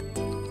vinegar.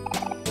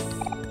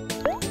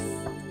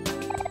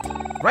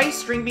 Rice,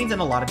 string beans,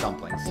 and a lot of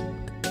dumplings.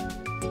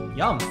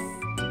 Yum.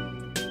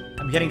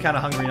 I'm getting kind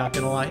of hungry, not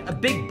gonna lie. A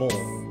big bowl.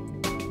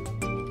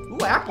 Ooh,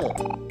 apple.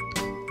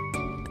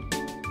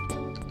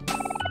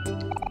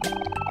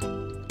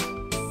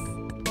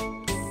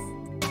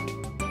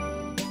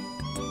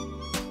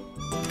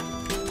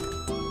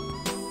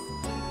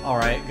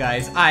 Alright,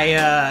 guys.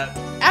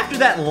 After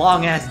that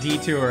long-ass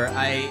detour,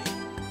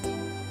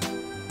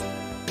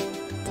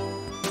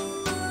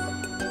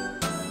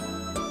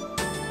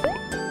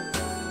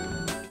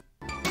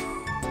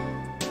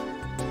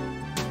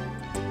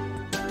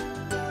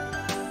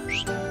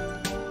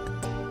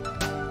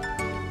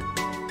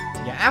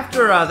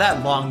 after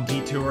that long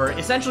detour,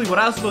 essentially what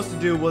I was supposed to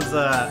do was,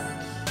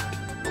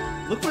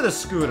 look for the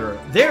scooter.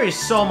 There is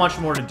so much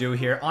more to do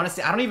here.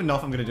 Honestly, I don't even know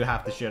if I'm gonna do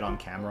half the shit on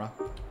camera.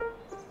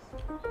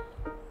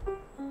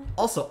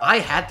 Also, I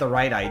had the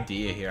right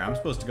idea here. I'm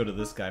supposed to go to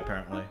this guy,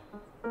 apparently.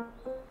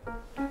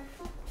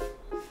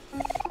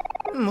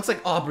 Looks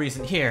like Aubrey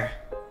isn't here.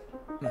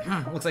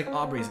 Looks like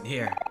Aubrey isn't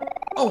here.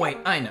 Oh, wait,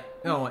 I know.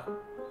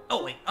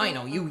 Oh, wait, I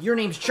know you. Your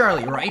name's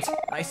Charlie, right?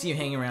 I see you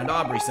hanging around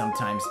Aubrey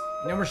sometimes.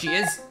 You know where she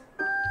is?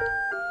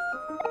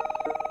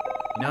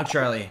 You know,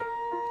 Charlie,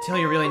 I tell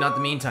you, you're really not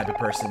the mean type of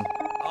person.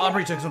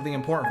 Aubrey took something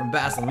important from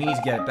Basil, and we need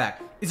to get it back.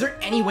 Is there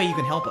any way you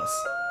can help us?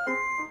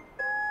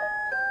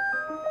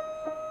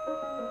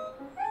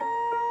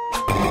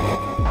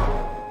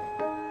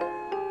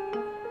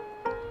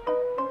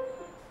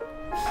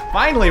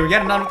 Finally, we're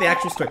getting on with the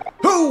actual story.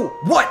 Who,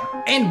 what,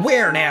 and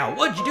where now?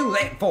 What'd you do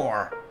that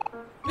for?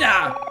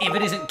 Ah, if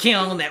it isn't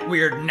killing that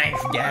weird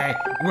knife guy,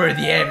 we're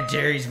the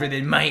adversaries for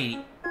the mighty...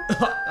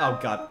 Oh,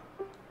 God.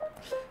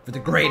 For the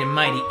great and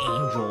mighty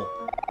Angel.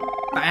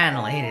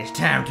 Finally, it is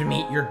time to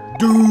meet your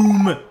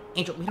doom.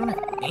 Angel, we don't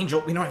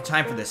have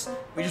time for this.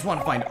 We just want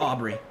to find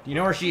Aubrey. Do you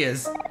know where she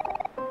is?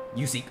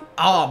 You seek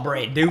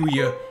Aubrey, do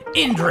you?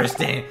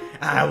 Interesting.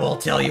 I will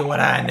tell you what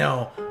I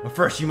know. But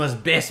first, you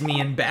must best me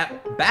in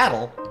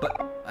battle.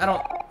 But I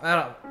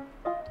don't.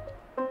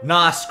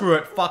 Nah, screw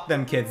it. Fuck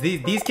them kids.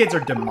 These kids are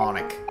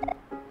demonic.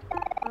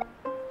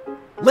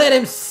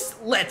 Let's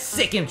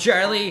sick him,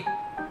 Charlie.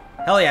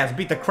 Hell yeah, let's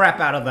beat the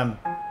crap out of them.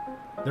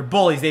 They're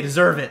bullies. They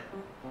deserve it.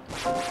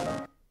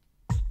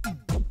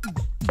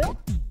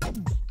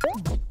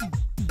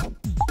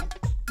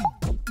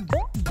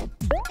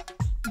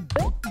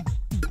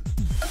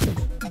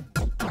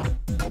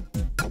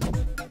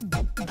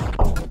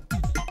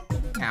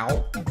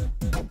 Ow.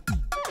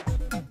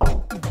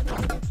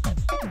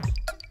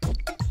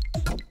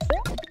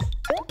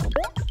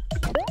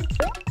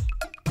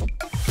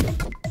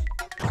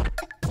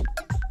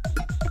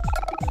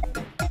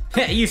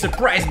 You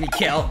surprised me,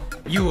 Kel.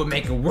 You would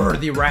make a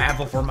worthy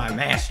rival for my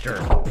master.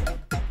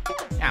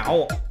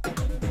 Ow.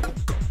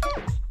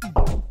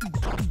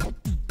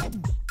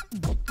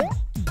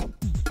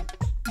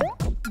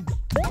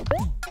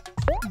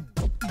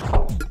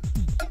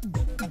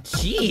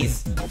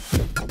 Jeez.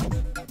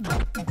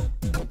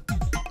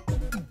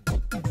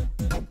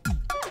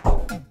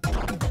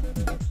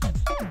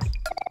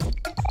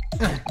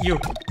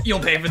 You'll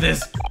pay for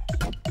this.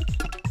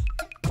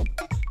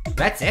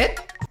 That's it?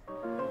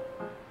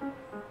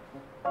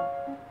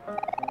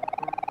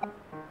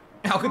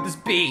 How could this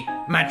be?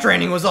 My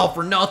training was all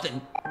for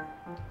nothing.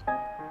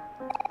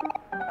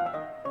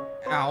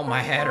 Ow,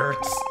 my head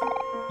hurts.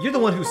 You're the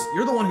one who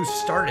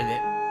started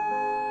it.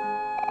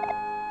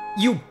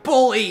 You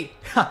bully!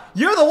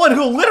 You're the one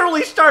who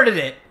literally started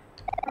it.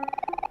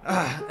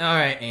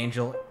 Alright,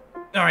 Angel.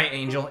 Alright,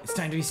 Angel. It's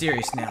time to be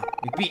serious now.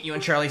 We beat you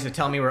and Charlie, so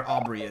tell me where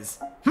Aubrey is.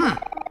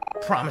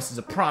 Promise is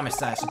a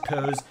promise, I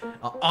suppose.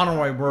 I'll honor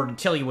my word and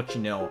tell you what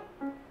you know.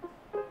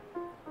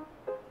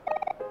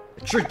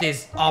 The truth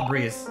is,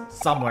 Aubrey is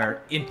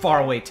somewhere in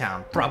faraway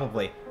town,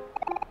 probably.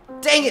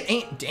 Dang it,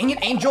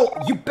 Angel!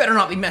 You better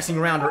not be messing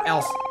around or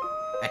else.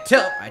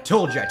 I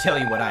told you, I tell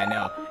you what I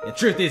know. The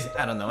truth is,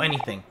 I don't know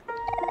anything.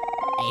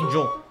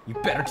 Angel, you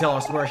better tell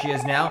us where she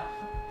is now,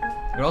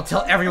 or I'll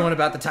tell everyone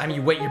about the time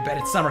you wet your bed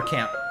at summer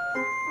camp.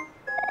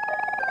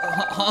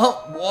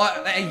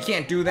 What? You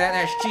can't do that,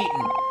 that's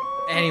cheating.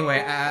 Anyway,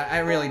 I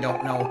really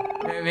don't know.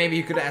 Maybe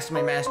you could ask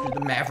my master,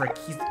 the Maverick.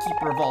 He's the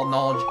keeper of all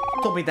knowledge.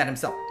 He told me that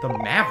himself. The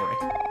Maverick?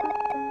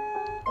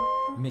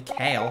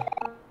 Mikhail?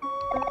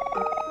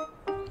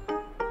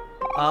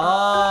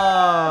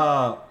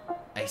 Oh,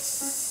 I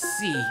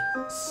see.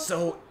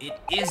 So it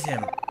is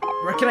him.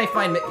 Where can I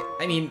find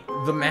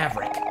the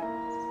Maverick?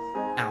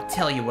 I'll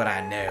tell you what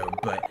I know,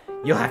 but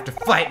you'll have to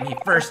fight me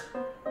first.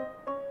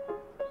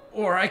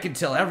 Or I could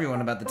tell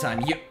everyone about the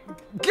time you...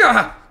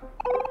 Gah!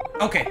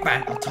 Okay,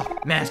 fine, I'll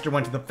talk. Master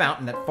went to the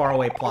fountain at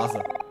faraway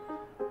plaza.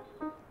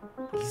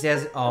 He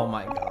says, oh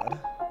my god.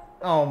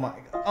 Oh my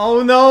god.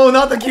 Oh no,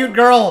 not the cute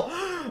girl!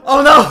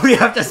 Oh no, we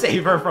have to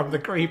save her from the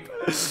creep.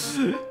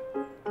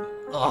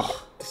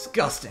 Oh,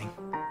 disgusting.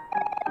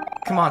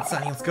 Come on,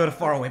 Sunny, let's go to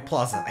Faraway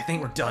Plaza. I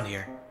think we're done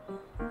here.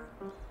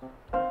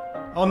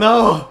 Oh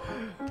no!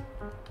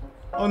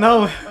 Oh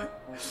no!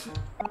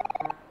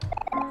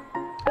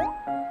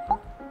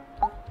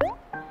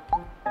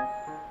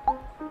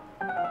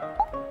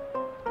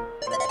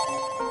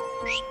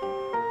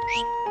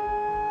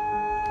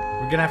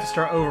 We're gonna have to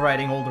start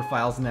overwriting older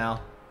files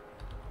now.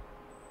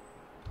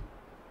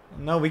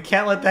 No, we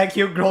can't let that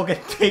cute girl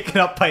get taken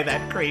up by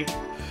that creep.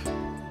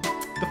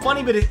 The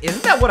funny bit is,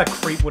 isn't that what a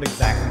creep would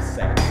exactly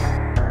say?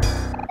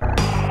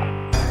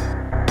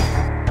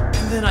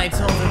 And then I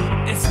told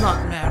him, it's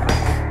not Maverick.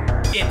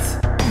 It's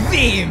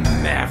the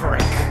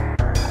Maverick.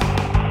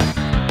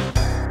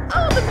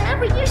 Oh, the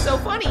Maverick, you're so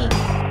funny.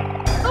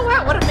 Oh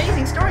wow, what an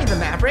amazing story, the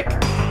Maverick.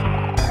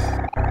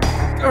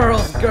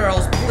 Girls,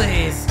 girls,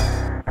 please.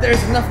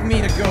 There's enough of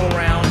me to go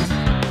around.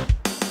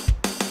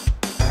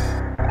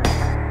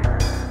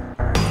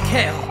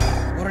 Kale,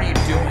 what are you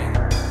doing?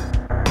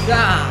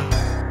 Ah!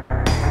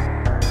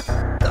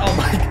 Oh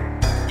my...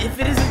 If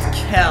it isn't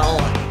Kel,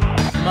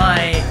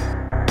 my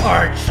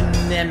arch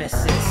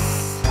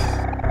nemesis.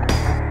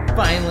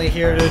 Finally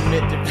here to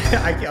admit to...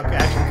 I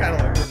actually kind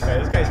of like this guy.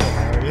 This guy's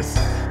hilarious.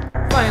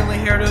 Finally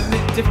here to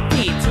admit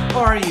defeat,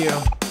 are you?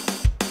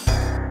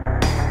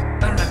 I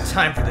don't have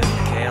time for this,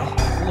 Mikhail.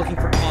 I'm looking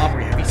for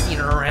Aubrey. Have you seen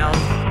her around?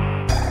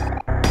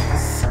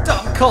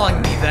 Stop calling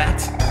me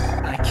that!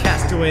 I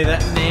cast away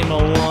that name a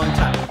long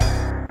time.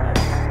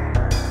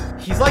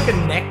 He's like a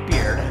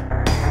neckbeard.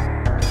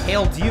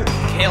 Mikhail,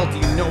 do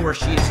you know where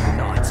she is or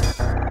not?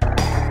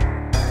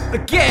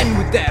 Again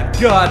with that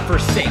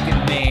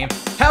godforsaken name.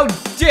 How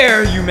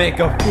dare you make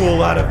a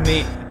fool out of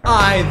me?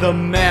 I, the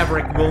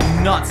Maverick, will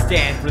not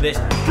stand for this.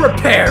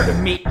 Prepare to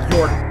meet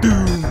your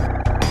doom.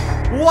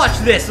 Watch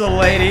this,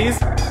 ladies.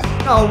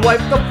 I'll wipe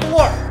the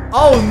floor.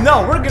 Oh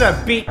no, we're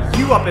gonna beat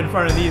you up in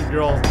front of these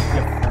girls,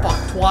 you fuck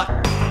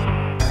twat.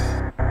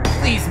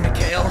 Please,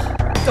 Mikhail,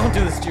 don't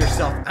do this to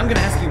yourself. I'm gonna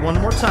ask you one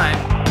more time.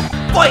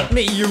 Fight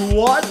me, you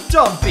want?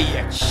 Don't be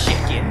a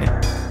chicken.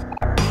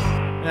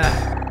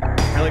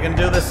 Really gonna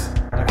do this?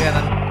 Okay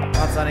then.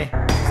 Come on, Sonny.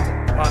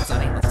 Come on,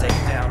 Sonny. Let's take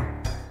it down.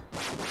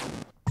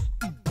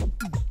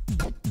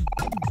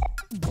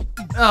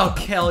 Oh,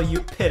 Kel,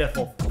 you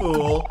pitiful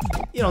fool.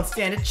 You don't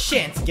stand a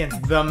chance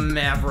against the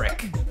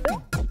Maverick.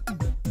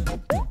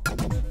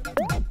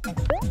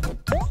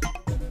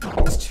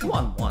 It's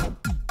 2-on-1.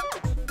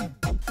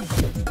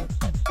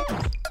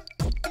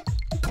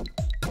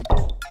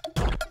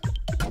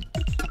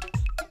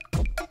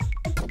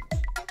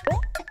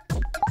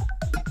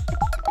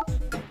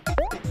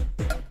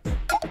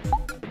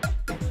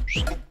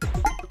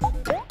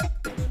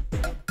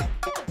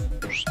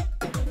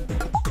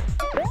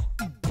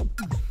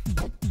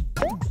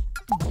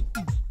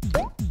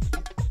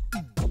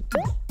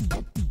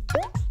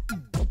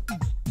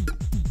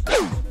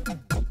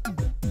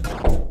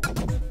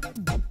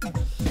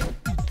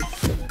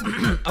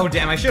 Oh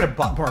damn, I should have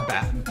bought more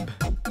bat.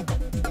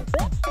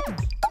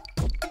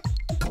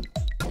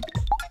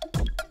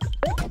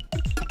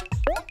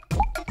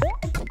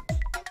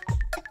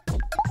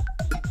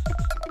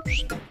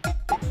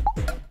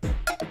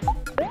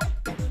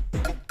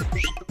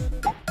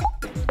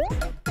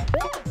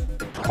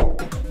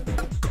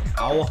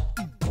 Ow.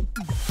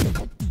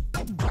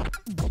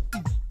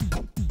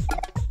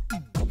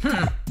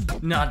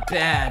 Not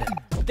bad.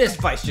 This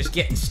fight's just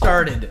getting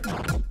started.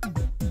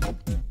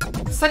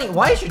 Sonny,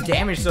 why is your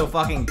damage so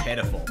fucking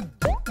pitiful?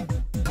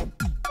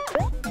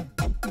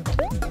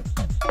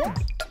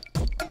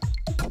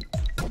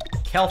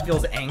 Kel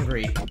feels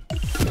angry.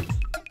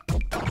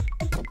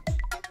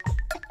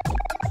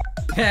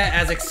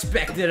 As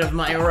expected of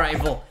my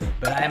rival.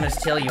 But I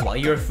must tell you, while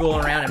you were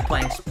fooling around and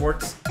playing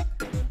sports...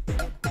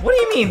 What do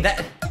you mean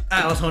that...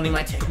 I was honing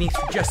my techniques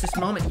for just this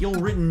moment. You'll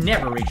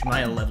never reach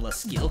my level of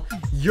skill.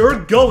 You're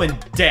going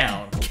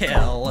down,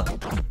 Kel.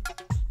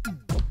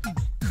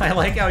 I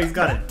like how he's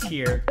got a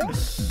tear.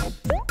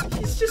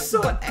 He's just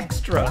so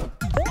extra.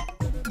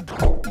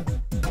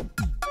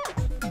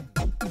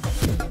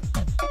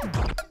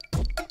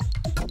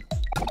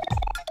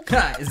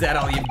 Ha, is that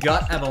all you've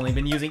got? I've only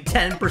been using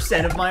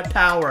 10% of my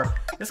power.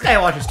 This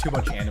guy watches too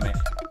much anime.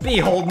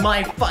 Behold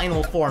my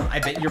final form. I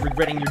bet you're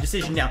regretting your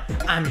decision now.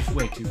 I'm just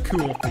way too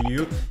cool for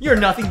you. You're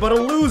nothing but a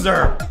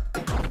loser.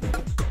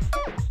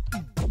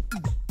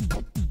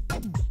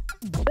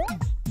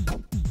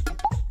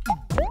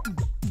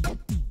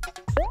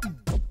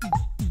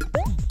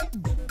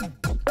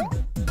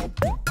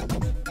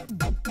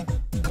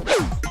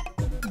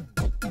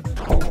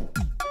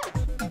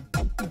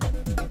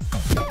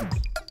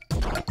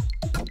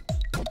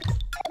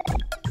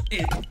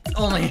 It's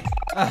only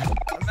a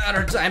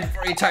matter of time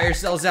before you tire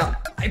yourselves out.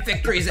 My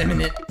victory is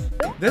imminent.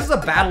 This is a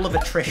battle of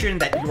attrition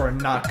that you are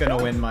not gonna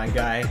win, my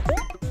guy.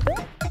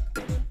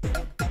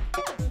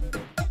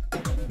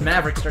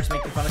 Maverick starts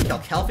making fun of Kel.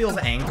 Kel feels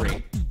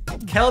angry.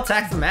 Kel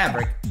attacks the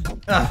Maverick.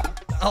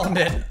 I'll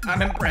admit,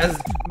 I'm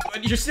impressed,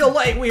 but you're still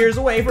light years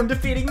away from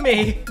defeating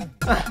me.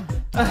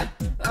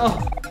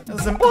 Oh,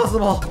 this is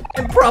impossible,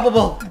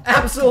 improbable,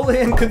 absolutely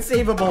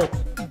inconceivable.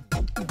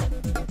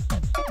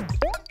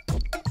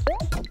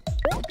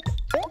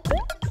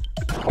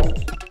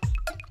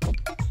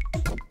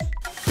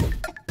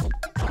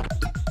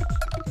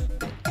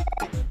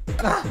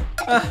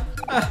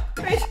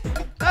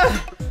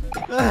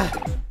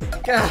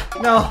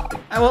 No,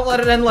 I won't let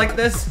it end like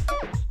this.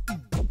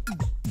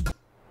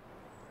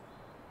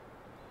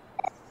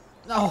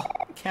 No,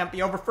 it can't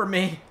be over for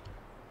me.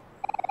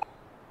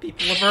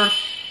 People of Earth,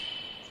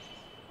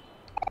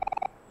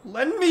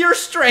 lend me your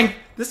strength.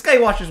 This guy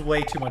watches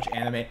way too much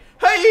anime.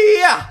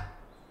 Hey-ya!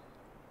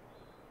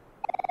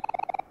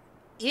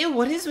 Ew,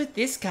 what is with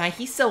this guy?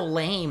 He's so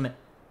lame.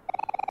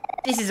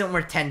 This isn't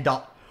worth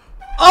 $10.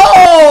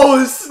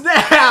 Oh,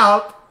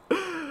 snap!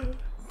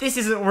 This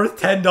isn't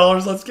worth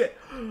 $10. Let's get...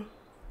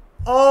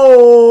 Oh!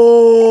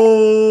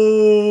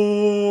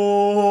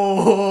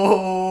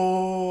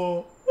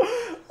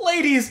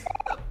 Ladies,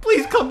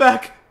 please come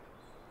back.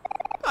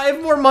 I have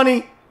more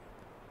money.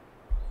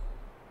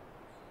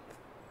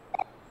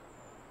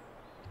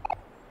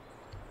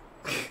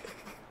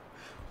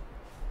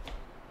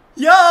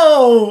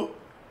 Yo!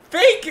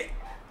 Fake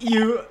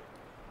you...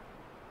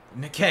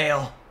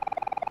 Mikhail.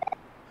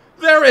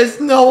 There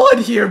is no one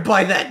here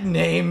by that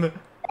name.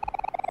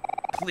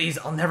 Please,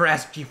 I'll never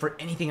ask you for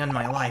anything in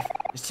my life.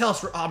 Just tell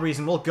us where Aubrey is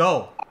and we'll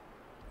go.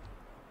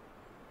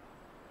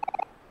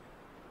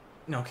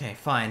 Okay,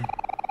 fine.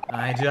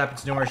 I do happen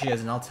to know where she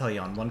is and I'll tell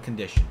you on one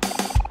condition.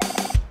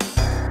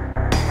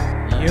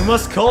 You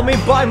must call me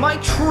by my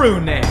true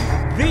name,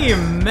 the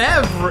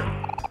Maverick.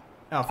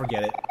 Oh,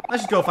 forget it.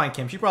 Let's just go find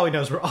Kim. She probably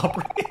knows where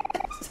Aubrey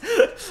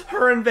is.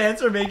 Her and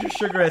Vance are major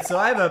sugarettes, so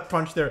I have a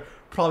punch there,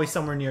 probably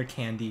somewhere near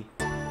Candy.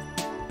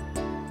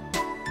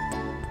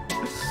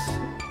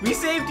 We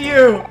saved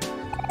you!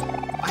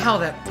 Wow,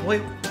 that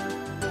boy...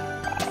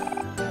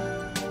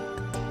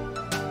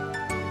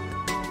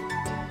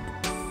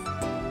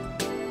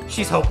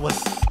 She's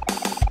hopeless.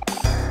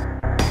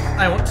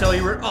 I won't tell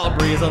you where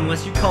Aubrey is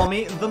unless you call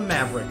me the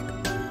Maverick.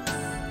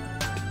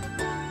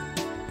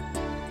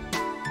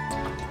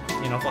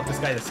 You know, fuck this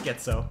guy, the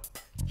schizo.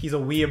 He's a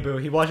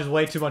weeaboo. He watches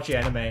way too much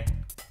anime.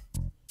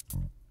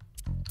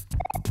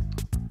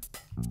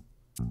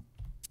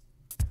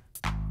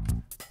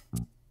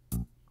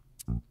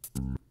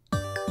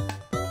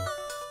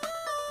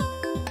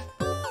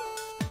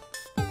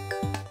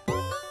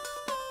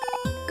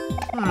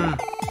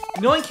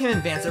 Knowing Kim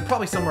and Vance, they're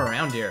probably somewhere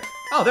around here.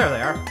 Oh, there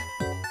they are.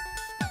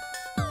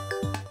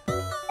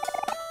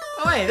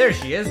 Oh, hey, there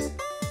she is.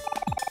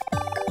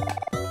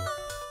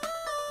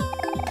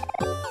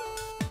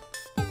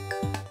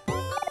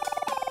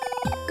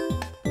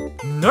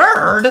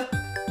 Nerd?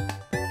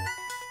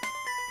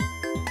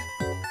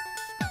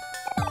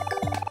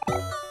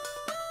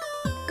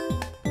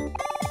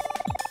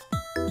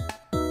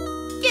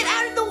 Get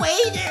out of the way,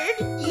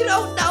 nerd! You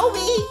don't know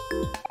me!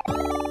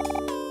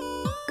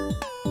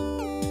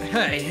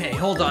 Hey,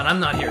 hold on. I'm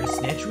not here to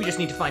snitch. We just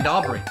need to find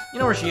Aubrey. You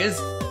know where she is?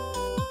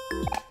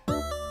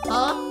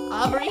 Huh?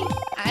 Aubrey?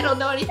 I don't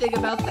know anything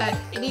about that,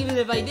 and even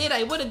if I did,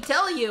 I wouldn't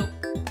tell you.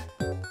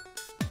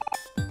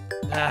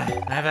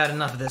 I've had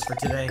enough of this for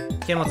today.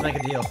 Kim, let's make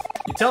a deal.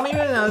 You tell me who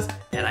knows,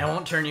 and I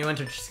won't turn you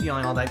into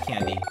stealing all that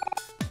candy.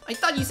 I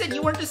thought you said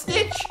you weren't a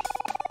snitch!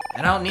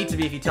 I don't need to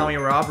be if you tell me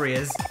where Aubrey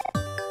is.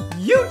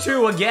 You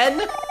two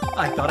again?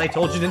 I thought I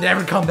told you to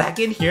never come back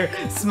in here.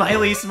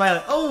 Smiley,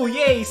 smiley. Oh,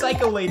 yay,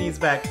 Psycho Lady's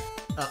back.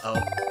 Uh-oh.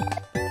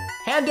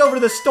 Hand over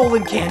the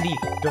stolen candy.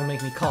 Don't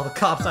make me call the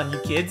cops on you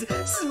kids.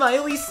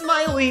 Smiley,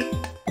 smiley.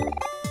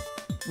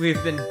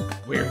 We've been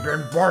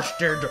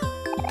busted.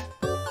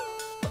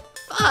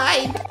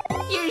 Fine!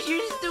 Here's your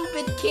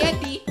stupid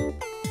candy!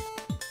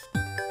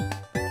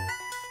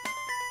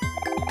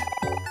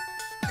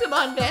 Come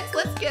on, Vance,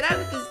 let's get out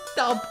of this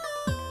dump!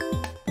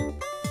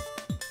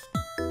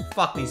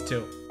 Fuck these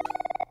two.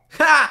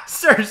 Ha!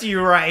 Serves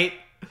you right!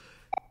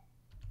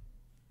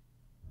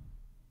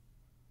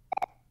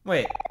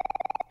 Wait.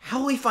 How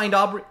will we find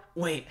Aubrey?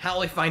 Wait, how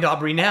will we find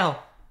Aubrey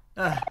now?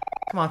 Come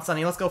on,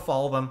 Sonny, let's go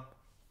follow them.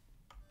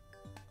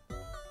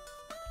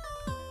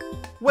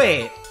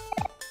 Wait.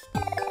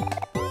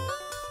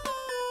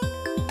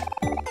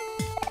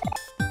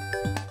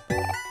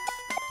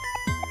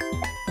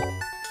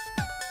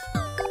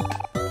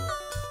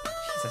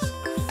 Jesus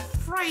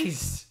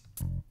Christ.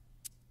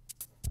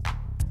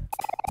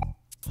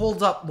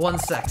 Hold up one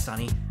sec,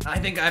 Sonny. I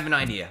think I have an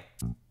idea.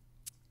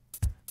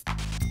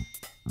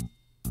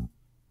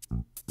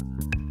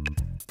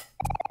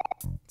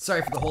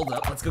 Sorry for the hold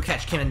up. Let's go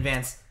catch Kim and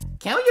Vance.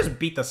 Can't we just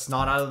beat the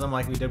snot out of them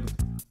like we did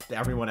with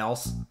everyone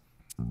else?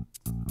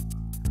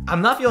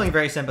 I'm not feeling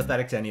very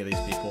sympathetic to any of these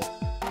people.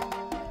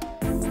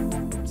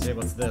 Let's see,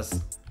 what's this?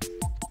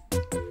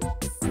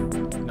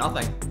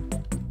 Nothing.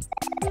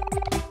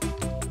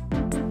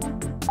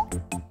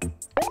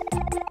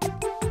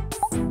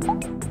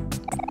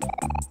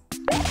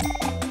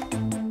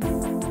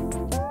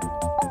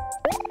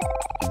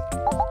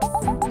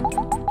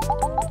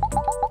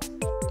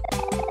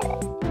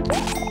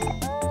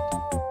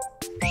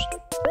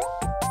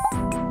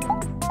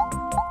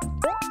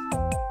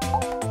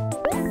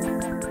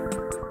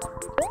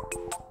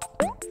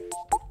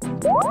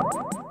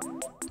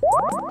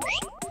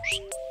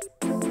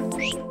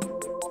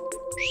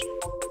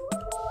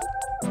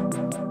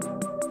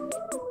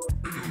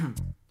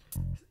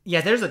 Yeah,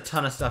 there's a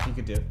ton of stuff you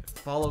could do.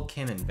 Follow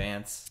Kim and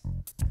Vance.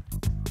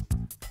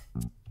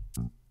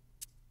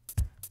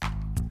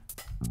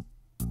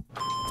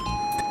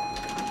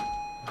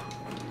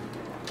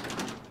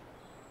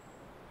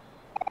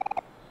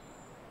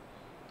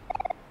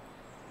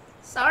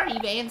 Sorry,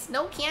 Vance,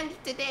 no candy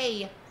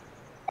today.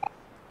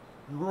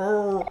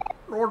 No,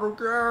 not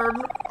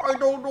again. I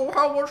don't know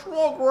how much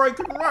longer I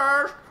can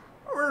last.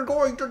 We're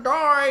going to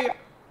die.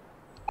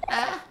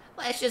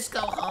 Let's just go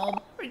home.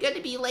 We're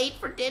gonna be late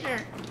for dinner.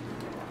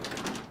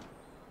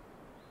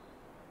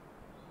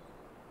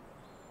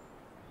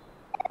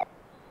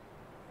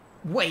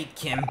 Wait,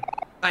 Kim.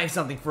 I have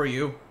something for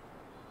you.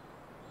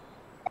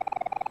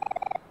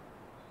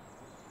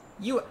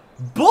 You...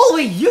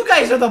 Bully! You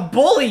guys are the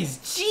bullies!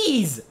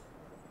 Jeez!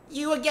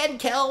 You again,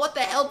 Kel. What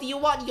the hell do you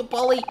want, you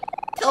bully?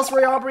 Tell us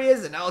where Aubrey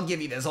is and I'll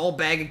give you this whole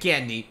bag of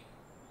candy.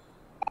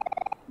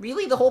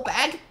 Really? The whole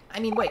bag? I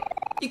mean, wait.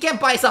 You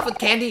can't buy stuff with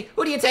candy.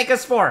 Who do you take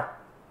us for?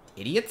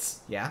 Idiots?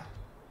 Yeah.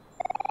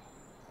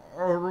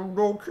 I don't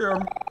know,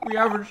 Kim. We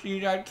haven't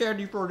seen that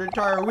candy for an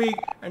entire week,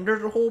 and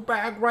there's a whole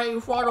bag right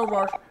in front of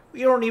us.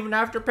 We don't even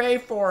have to pay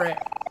for it.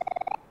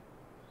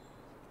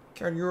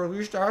 Can you at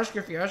least ask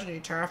if he has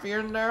any taffy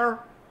in there?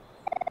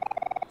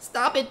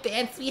 Stop it,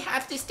 Vance. We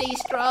have to stay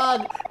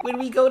strong. When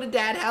we go to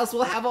Dad's house,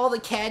 we'll have all the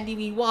candy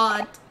we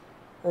want.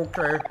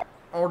 Okay,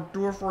 I'll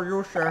do it for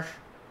you, sis.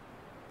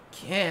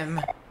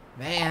 Kim,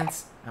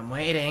 Vance, I'm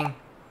waiting.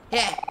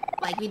 Yeah,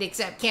 like we'd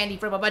accept candy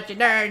from a bunch of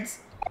nerds.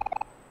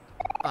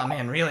 Oh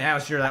man, really? I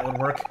was sure that would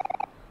work.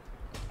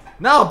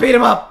 No, beat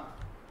him up!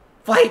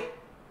 Fight!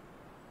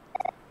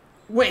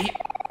 Wait,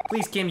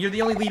 please, Kim, you're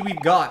the only lead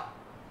we've got.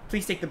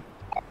 Please take the...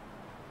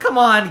 Come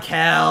on,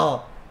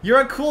 Kel!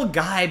 You're a cool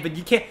guy, but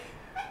you can't...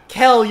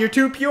 Kel, you're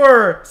too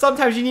pure!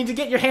 Sometimes you need to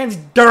get your hands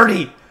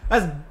dirty!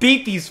 Let's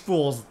beat these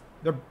fools!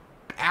 They're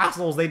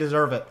assholes, they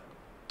deserve it.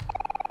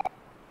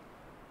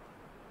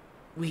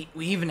 We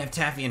even have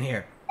taffy in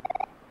here.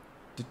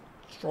 Did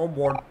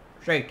someone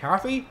say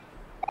taffy?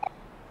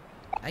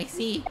 I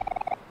see.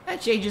 That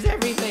changes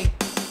everything.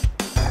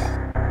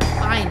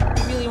 Fine,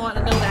 you really want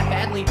to know that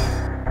badly.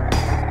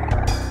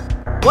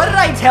 What did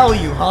I tell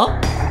you, huh?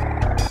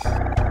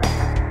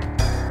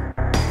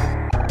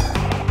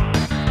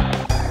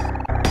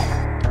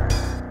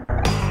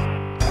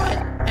 What?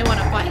 I want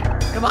to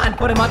fight. Come on,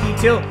 put him up, you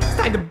two. It's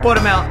time to put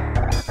him out.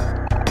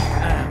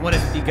 What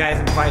is it, you guys,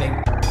 in fighting?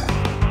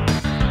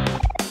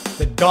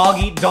 The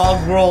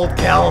dog-eat-dog world,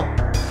 Kel.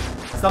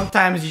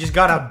 Sometimes you just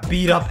gotta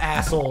beat up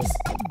assholes.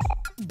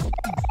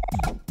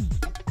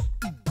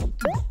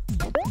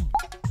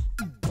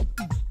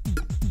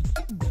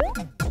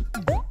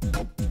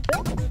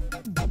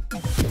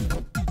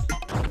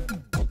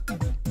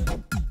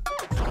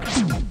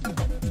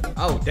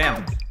 Oh,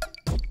 damn.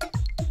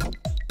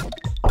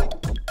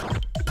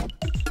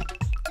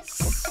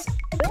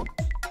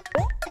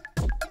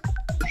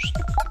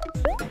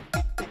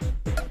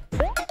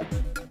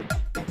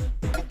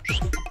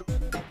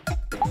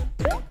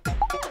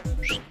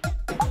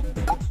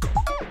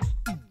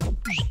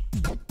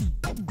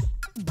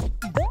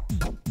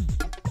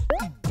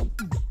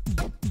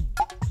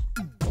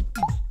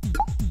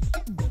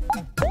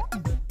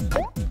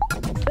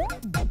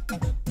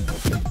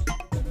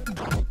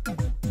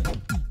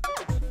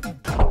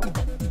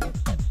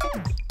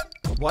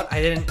 What?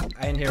 I didn't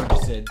hear what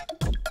you said.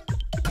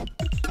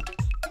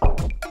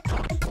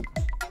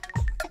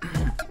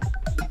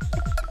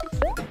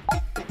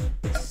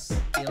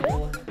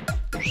 Still...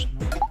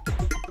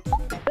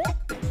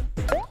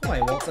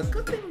 Boy, well, it's a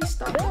good thing we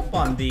stocked up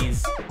on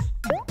these.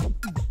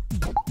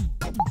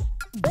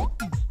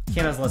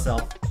 Kim has less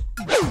health.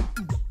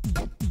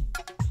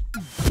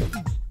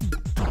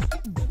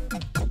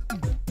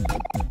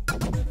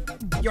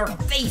 Your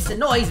face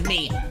annoys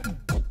me.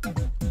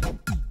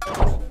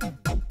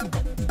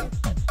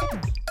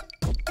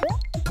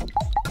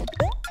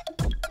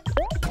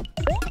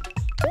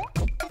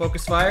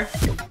 Focus fire.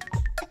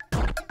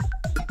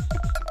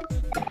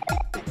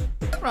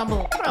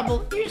 Crumble,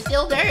 crumble, you're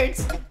still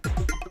nerds.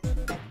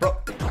 Bro.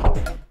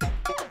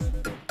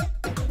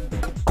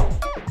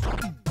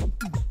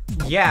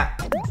 Yeah,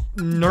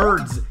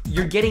 nerds.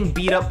 You're getting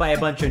beat up by a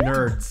bunch of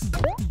nerds.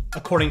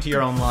 According to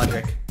your own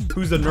logic.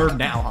 Who's a nerd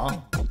now,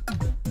 huh?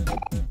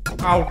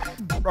 Ouch,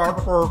 that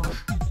hurts.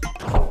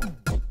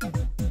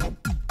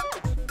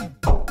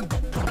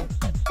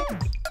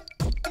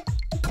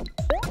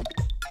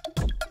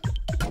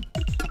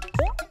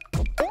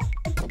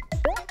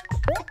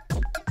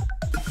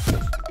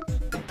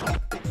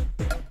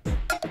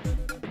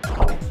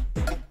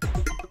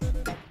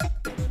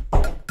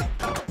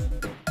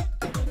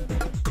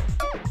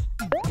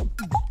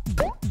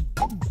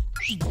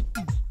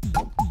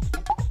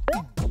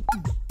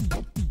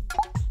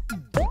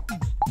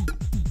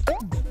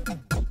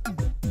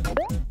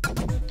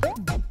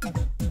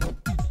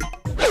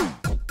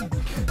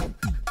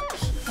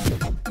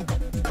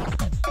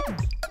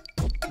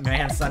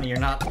 Man, Sonny, you're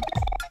not...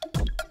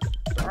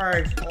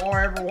 Alright, all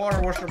I ever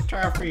wanted was some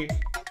taffy.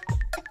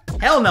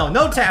 Hell no,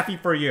 no taffy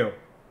for you!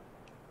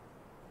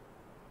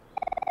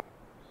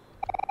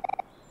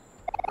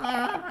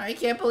 I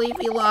can't believe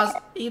he lost.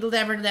 He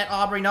never let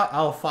Aubrey know.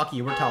 Oh, fuck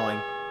you, we're telling.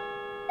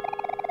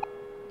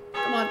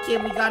 Come on,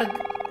 kid, we gotta...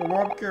 Come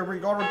on, kid, we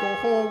gotta go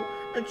home.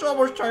 It's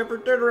almost time for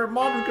dinner and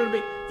Mom's gonna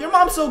be... Your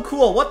mom's so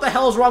cool. What the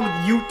hell is wrong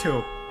with you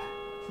two?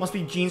 Must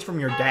be genes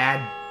from your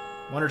dad.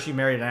 Wonder if she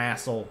married an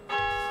asshole.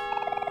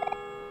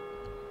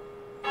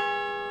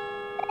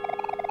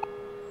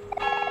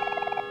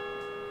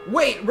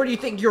 Wait, where do you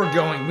think you're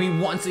going? We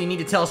won, so you need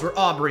to tell us where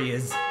Aubrey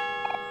is.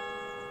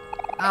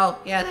 Oh,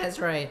 yeah, that's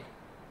right.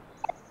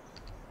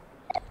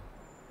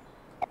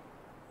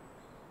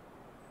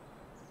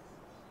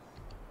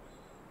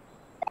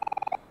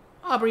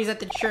 Aubrey's at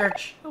the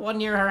church, the one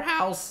near her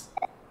house.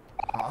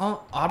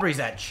 Oh, Aubrey's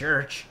at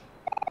church.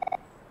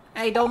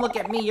 Hey, don't look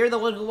at me. You're the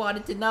one who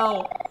wanted to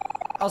know.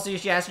 Also, you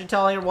should ask her,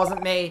 tell her it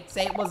wasn't me.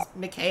 Say it was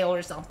Mikhail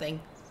or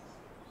something.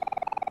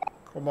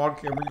 Come on,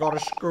 kid, we gotta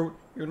scoot.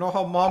 You know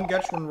how Mom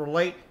gets when we're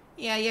late?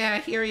 Yeah, I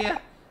hear ya.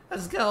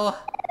 Let's go.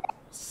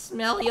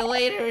 Smell you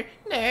later,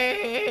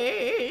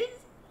 nerds.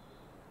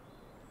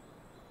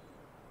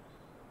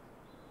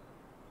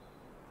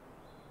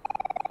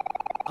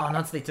 Oh,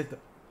 nuts, they took the...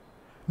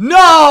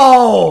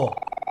 No!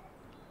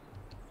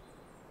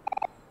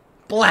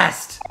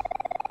 Blessed!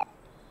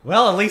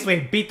 Well, at least we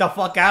beat the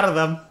fuck out of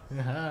them.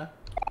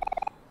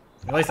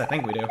 At least I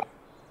think we do.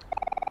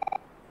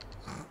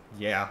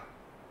 Yeah.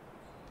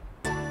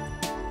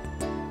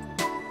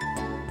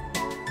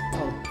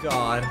 Oh,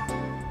 God.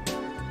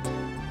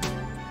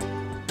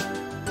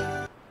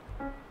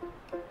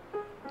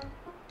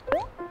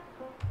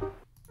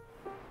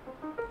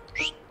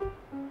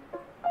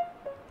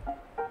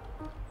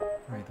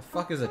 Alright, the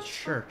fuck is a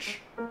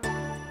church?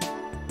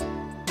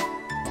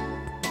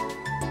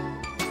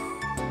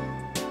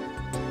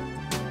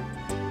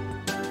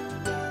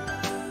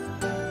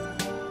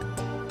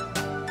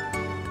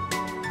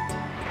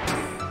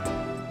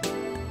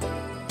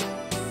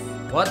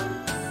 What?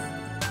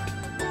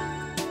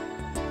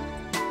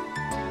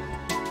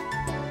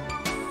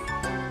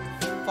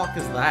 Fuck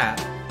is that?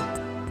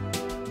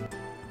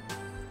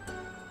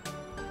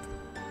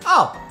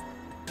 Oh!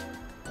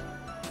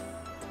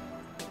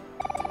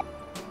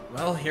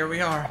 Well, here we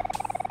are.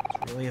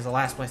 This really is the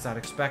last place I'd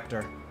expect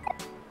her.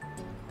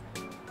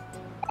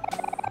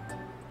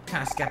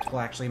 Kinda skeptical,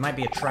 actually. It might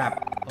be a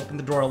trap. Open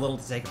the door a little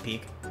to take a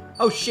peek.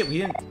 Oh shit, we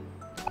didn't...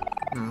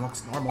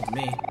 looks normal to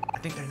me. I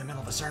think they're in the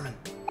middle of a sermon.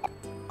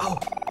 Oh!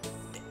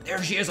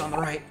 There she is on the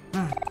right.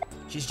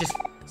 She's just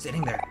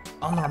sitting there.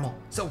 All normal.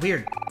 So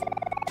weird.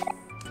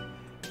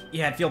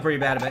 Yeah, I'd feel pretty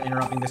bad about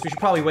interrupting this. We should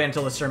probably wait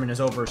until the sermon is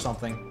over or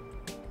something.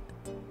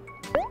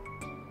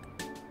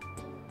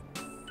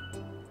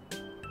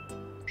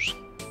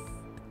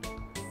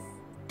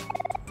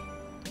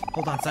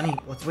 Hold on, Sonny.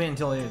 Let's wait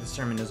until the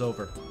sermon is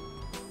over.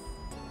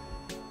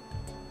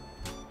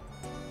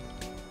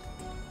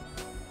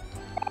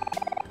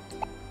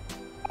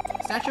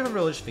 Statue of a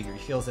religious figure. He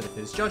feels that it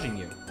is judging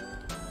you.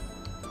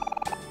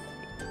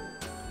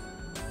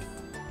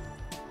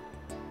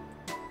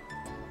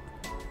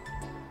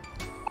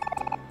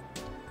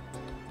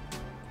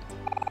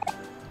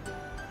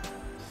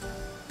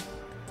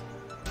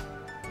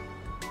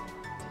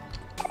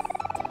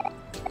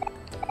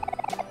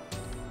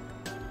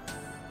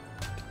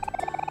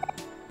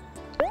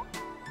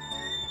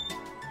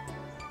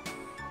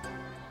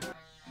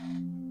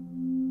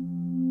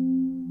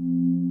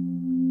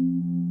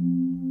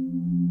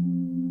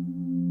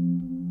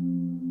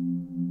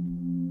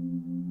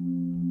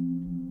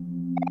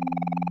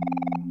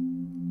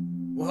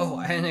 Whoa,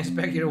 I didn't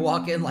expect you to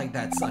walk in like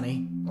that,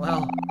 Sonny.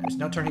 Well, there's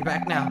no turning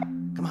back now.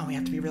 Come on, we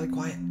have to be really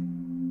quiet.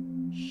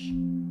 Shh.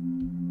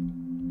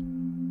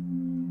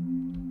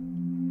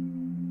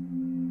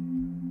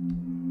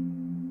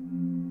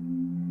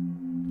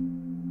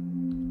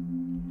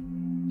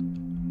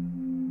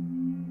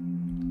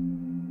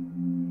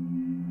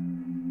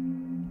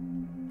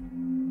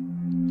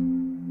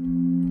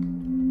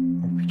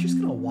 Are we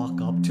just gonna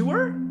walk up to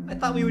her? I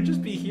thought we would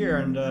just be here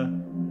and,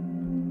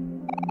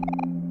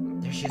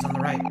 There she is on the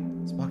right.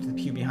 Let's walk to the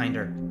pew behind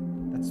her.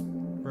 That's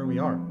where we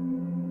are.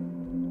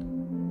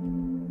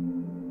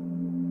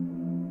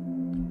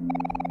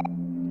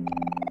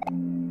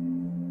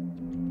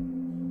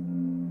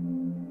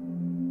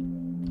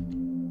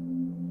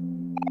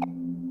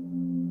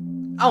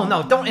 Oh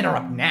no, don't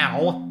interrupt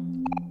now!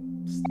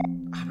 Psst.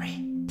 Aubrey,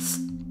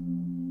 psst.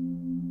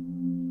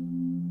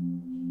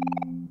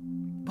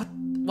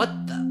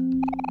 What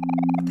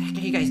the heck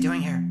are you guys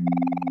doing here?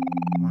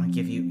 I want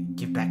to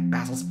give back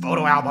Basil's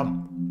photo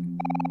album.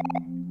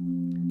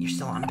 You're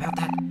still on about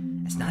that?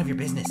 It's none of your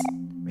business.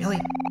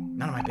 Really?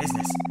 None of my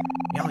business.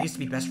 We all used to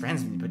be best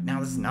friends, but now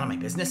this is none of my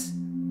business?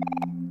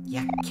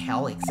 Yeah,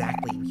 Kel,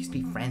 exactly. We used to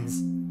be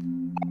friends.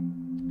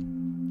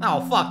 Oh,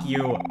 fuck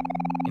you.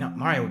 You know,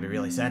 Mario would be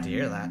really sad to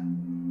hear that.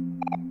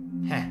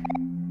 Heh.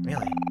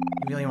 Really?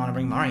 You really want to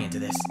bring Mari into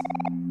this?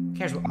 Who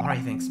cares what Mari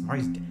thinks?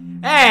 Mari's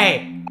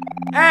Hey!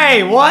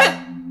 Hey, what?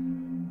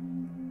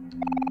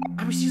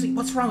 I mean, seriously,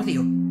 what's wrong with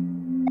you?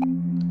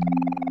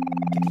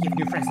 You have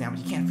new friends now, but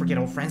you can't forget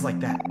old friends like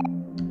that.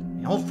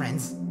 And old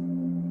friends.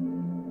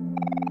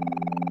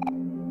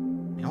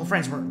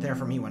 friends weren't there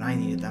for me when I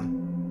needed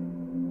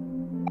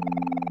them.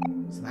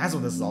 So that's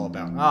what this is all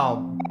about.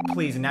 Oh,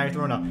 please, and now you're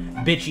throwing a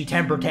bitchy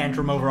temper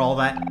tantrum over all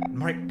that.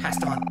 Right,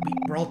 passed on.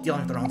 We're all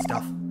dealing with our own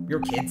stuff. We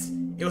were kids.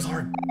 It was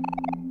hard.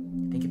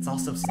 I think it's all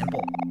so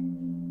simple.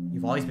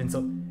 You've always been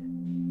so...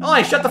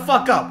 Oh, shut the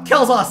fuck up!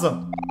 Kel's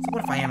awesome! So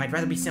what if I am? I'd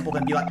rather be simple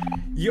than be like...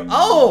 You...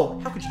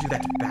 Oh! How could you do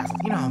that to Basil?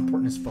 You know how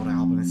important his photo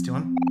album is to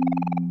him.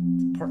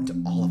 It's important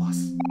to all of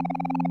us.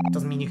 It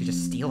doesn't mean you could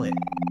just steal it.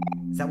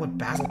 Is that what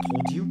Basil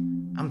told you?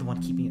 I'm the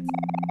one keeping it.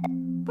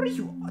 What are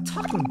you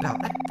talking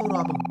about? That photo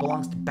album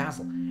belongs to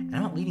Basil, and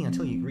I'm not leaving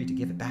until you agree to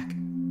give it back.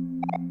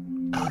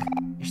 Ugh,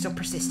 you're so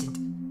persistent.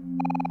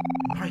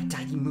 When Mari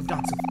died, you moved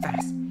on so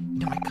fast. You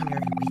know I come here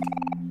every week.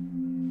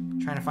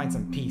 Trying to find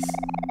some peace.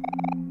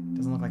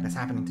 Doesn't look like that's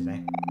happening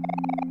today.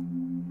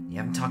 You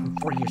haven't talked in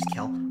 4 years,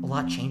 Kel. A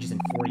lot changes in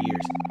 4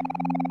 years.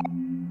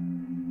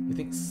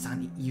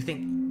 You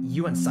think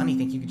you and Sunny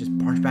think you could just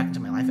barge back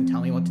into my life and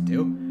tell me what to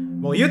do?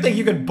 Well, you think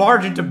you could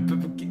barge into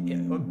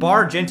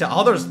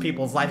other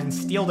people's lives and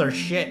steal their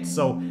shit,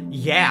 so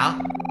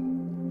yeah.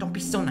 Don't be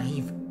so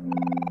naive.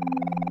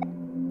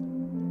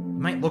 You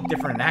might look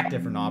different and act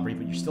different, Aubrey,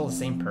 but you're still the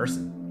same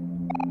person.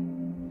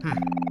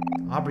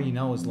 Aubrey, you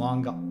know, is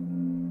long gone.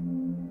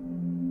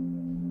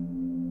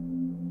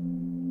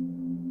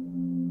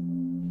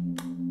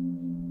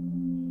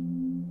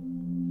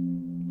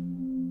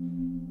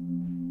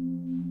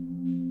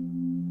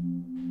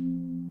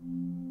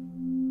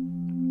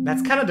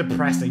 That's kind of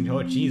depressing.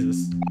 Oh,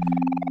 Jesus.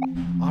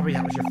 Aubrey,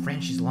 that was your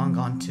friend. She's long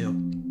gone, too.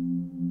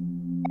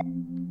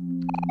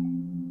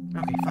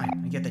 Okay, fine.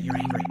 I get that you're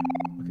angry.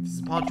 Look, if this is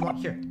an apology you want,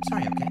 here. I'm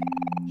sorry, okay?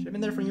 Should have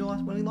been there for you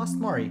when we lost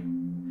Mari.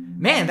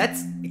 Man,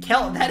 that's...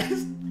 Kel, that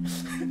is...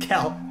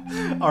 Kel.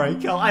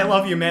 Alright, Kel, I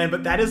love you, man,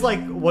 but that is,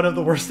 like, one of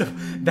the worst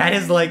of... That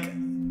is, like,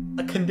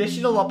 a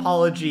conditional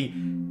apology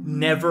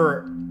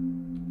never...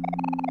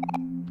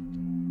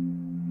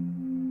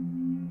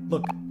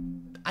 Look...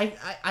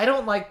 I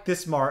don't like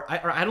this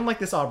I don't like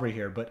this Aubrey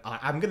here, but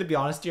I'm gonna be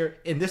honest here.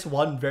 In this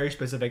one very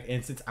specific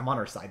instance, I'm on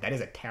her side. That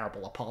is a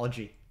terrible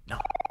apology. No,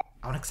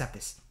 I won't accept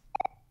this.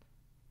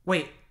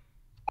 Wait,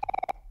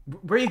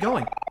 where are you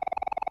going?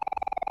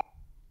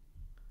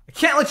 I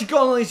can't let you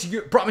go unless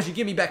you promise you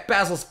give me back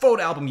Basil's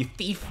photo album, you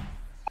thief.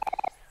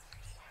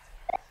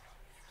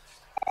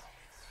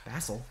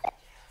 Basil?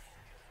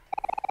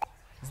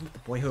 Isn't it the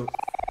boy who...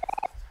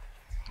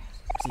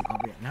 See,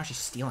 Aubrey, now she's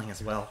stealing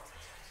as well.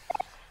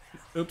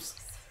 Oops.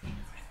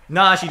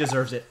 Nah, she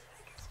deserves it.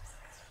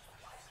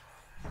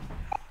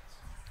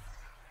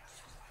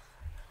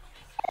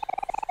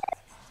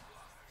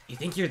 You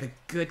think you're the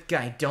good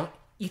guy, don't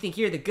you? Think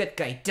you're the good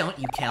guy, don't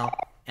you, Kel?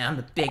 And I'm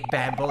the big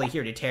bad bully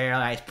here to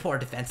terrorize poor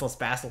defenseless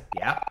Basil,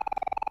 yeah?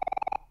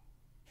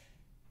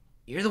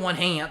 You're the one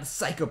hanging out the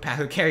psychopath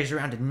who carries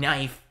around a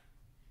knife.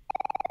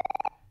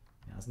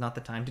 Now's not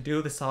the time to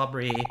do this,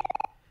 Aubrey.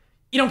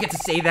 You don't get to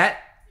say that.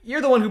 You're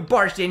the one who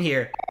barged in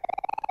here.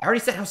 I already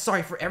said how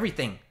sorry for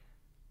everything.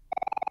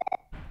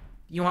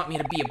 You want me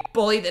to be a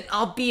bully? Then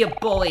I'll be a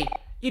bully.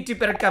 You two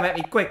better come at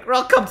me quick, or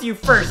I'll come to you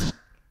first.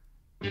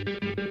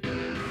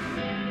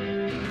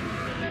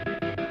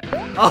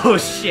 Oh,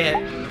 shit.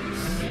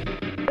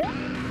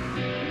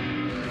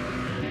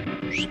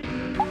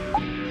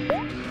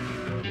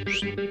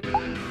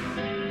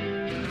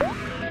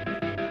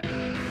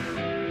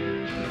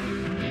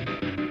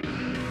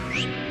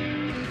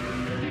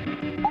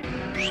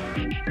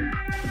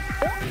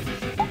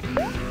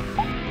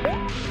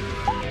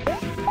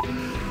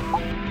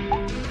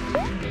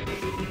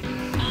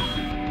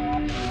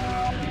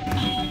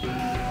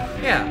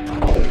 Yeah.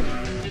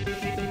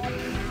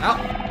 Oh.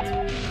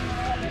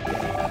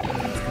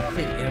 It's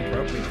completely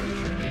inappropriate.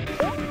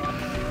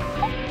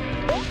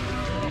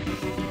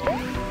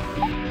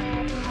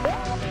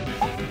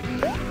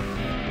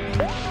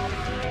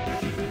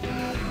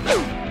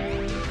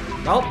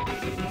 Well,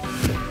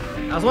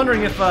 I was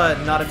wondering if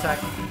not attack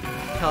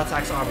Kel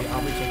attacks Aubrey.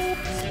 Aubrey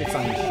spits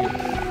on your shoe.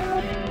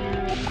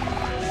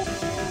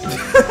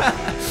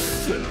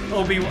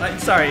 Obi-Wan,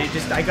 sorry,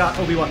 I got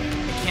Obi-Wan. I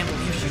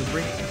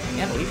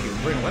can't believe you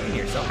bring a weapon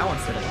here, so how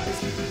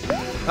uncivilized.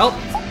 Well,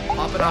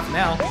 pop it off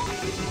now.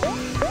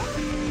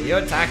 You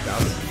attacked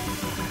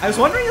us. I was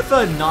wondering if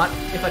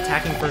if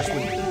attacking first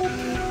would...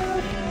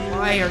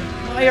 Why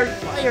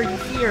are you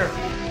here?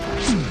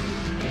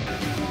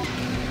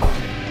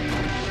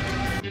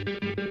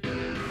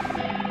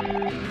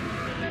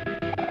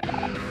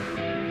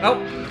 Oh,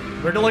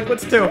 we're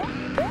delinquents too.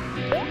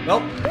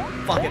 Well,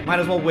 fuck it, might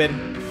as well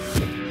win.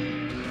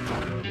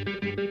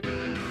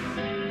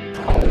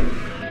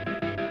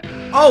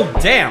 Oh,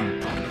 damn!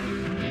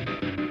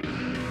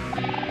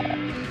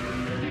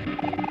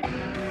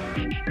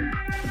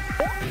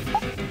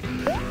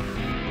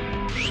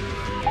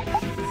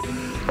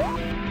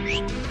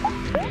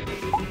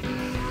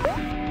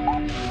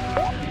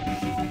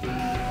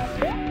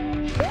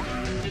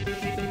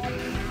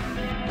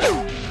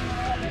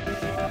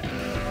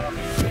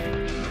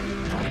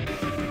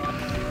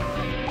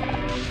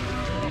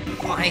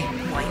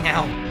 Why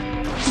now?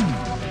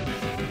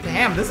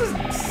 Damn, this is...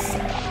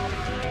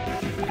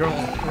 girl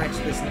wrench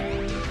this.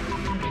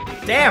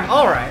 Damn.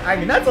 All right. I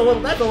mean, that's a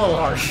little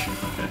harsh.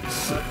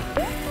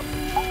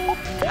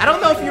 I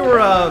don't know if you were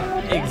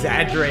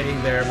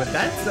exaggerating there, but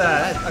that's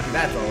okay,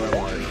 that's a little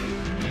harsh.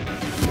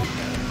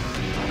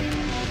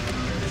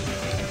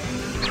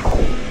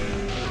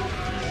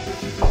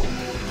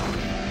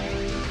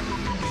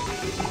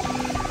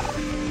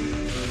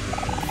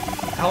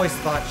 I always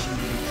thought she'd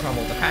be in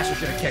trouble. The pastor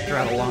should have kicked her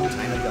out a long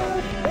time ago.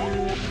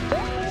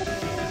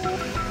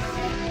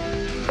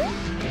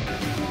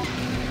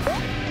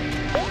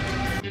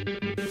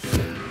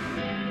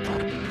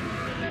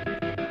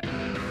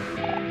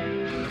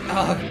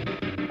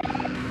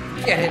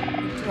 Get it.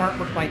 It weren't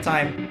worth my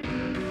time.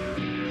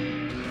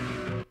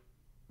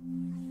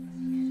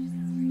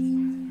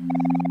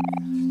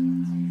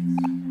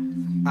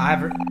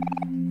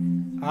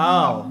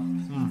 Oh.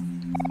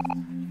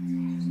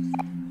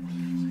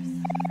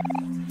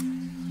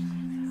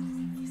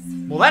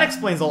 Well, that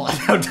explains a lot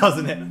now,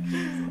 doesn't it?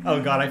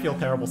 Oh god, I feel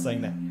terrible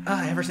saying that.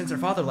 Ever since her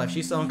father left,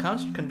 she's so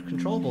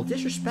uncontrollable,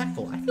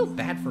 disrespectful. I feel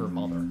bad for her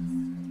mother.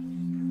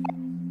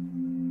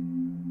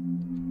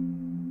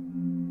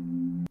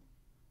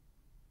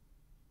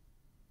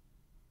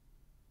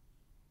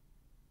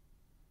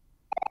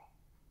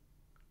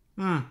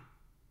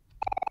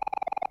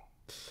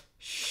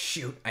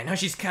 Shoot, I know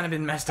she's kind of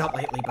been messed up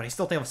lately, but I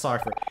still think I'm sorry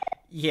for her.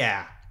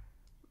 Yeah.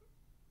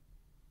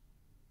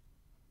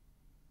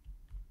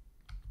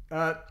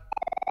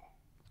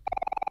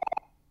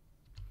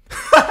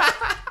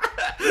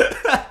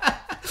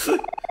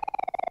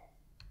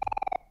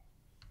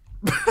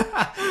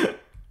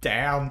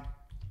 Damn.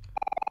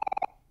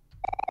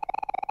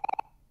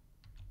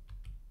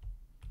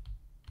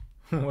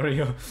 What are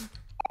you?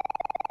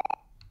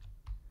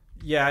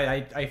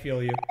 Yeah, I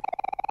feel you.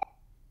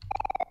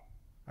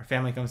 Our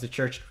family comes to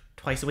church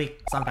twice a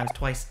week, sometimes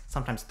twice,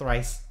 sometimes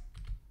thrice.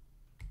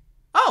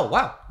 Oh,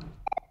 wow.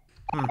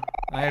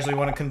 I usually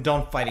want to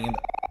condone fighting,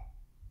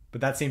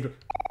 but that seemed...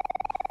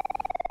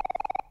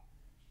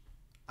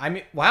 I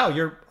mean, wow,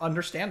 you're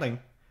understanding.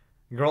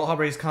 Girl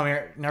Aubrey's come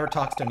here, never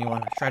talks to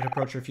anyone. I've tried to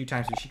approach her a few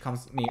times, but she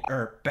comes to me,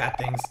 bad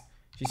things.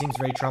 She seems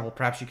very troubled.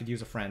 Perhaps she could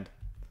use a friend.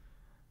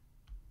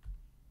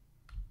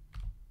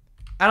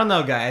 I don't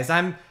know, guys.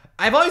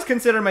 I've always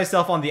considered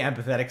myself on the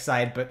empathetic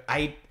side, but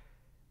I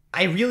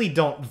really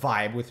don't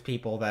vibe with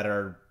people that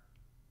are...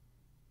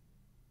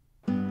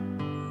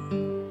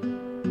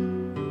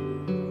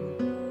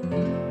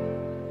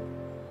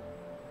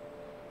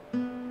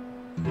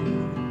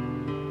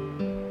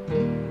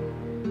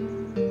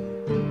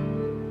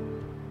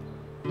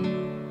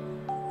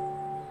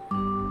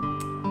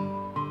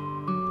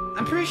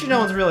 I'm pretty sure no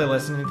one's really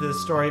listening to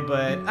this story,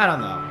 but I don't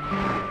know.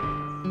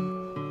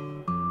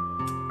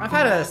 I've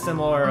had a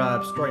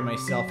similar story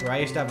myself, where I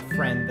used to have a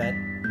friend that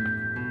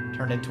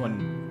turned into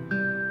an...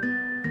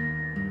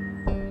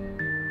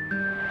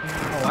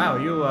 Oh wow,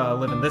 you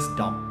live in this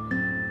dump.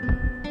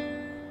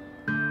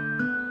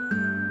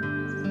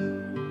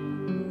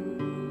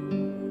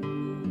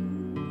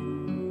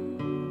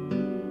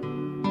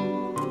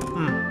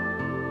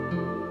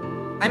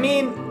 I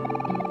mean...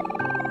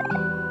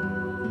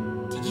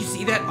 Did you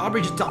see that?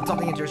 Aubrey just dumped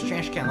something into his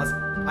trash can.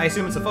 I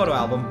assume it's a photo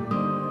album.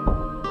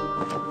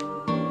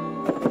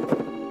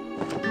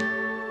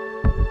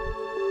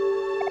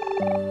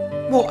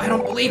 Whoa, I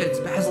don't believe it. It's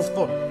Basil's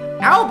photo.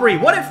 Aubrey,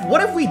 what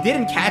if we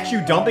didn't catch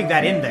you dumping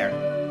that in there?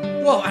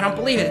 Whoa, I don't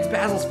believe it. It's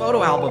Basil's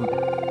photo album.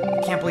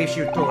 I can't believe she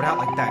would throw it out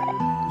like that.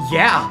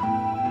 Yeah.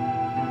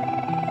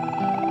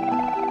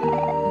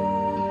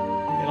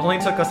 It only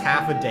took us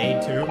half a day,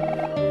 too.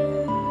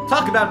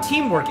 Talk about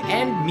teamwork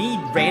and me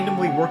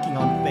randomly working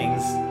on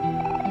things.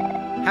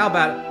 How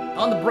about it?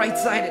 On the bright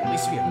side, at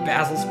least we have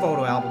Basil's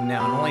photo album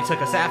now, and it only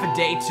took us half a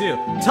day, too.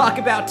 Talk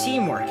about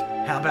teamwork.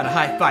 How about a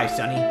high five,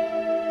 Sonny?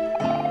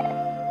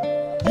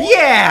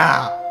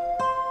 Yeah!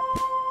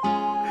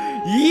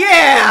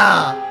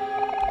 Yeah!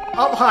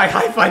 Up high,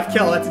 high five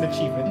kill, that's an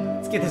achievement.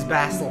 Let's get this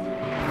Basil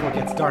before it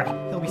gets dark.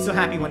 He'll be so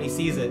happy when he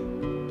sees it.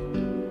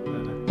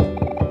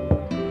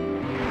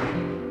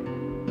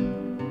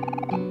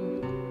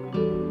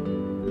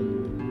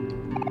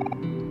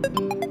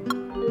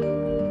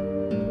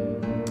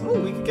 Oh,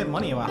 we could get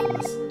money out of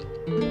this.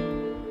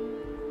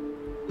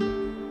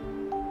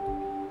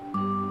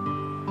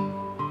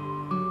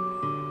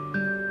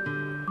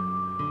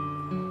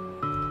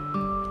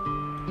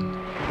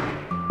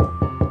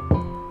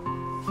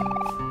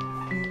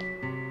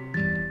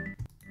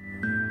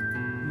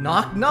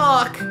 Knock,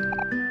 knock!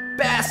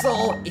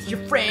 Basil, it's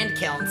your friend,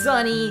 Kel and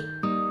Sonny.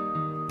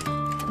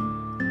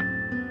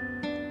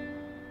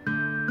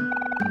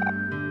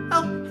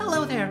 Oh,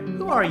 hello there.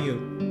 Who are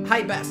you?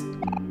 Hi, Bas.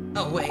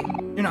 Oh, wait.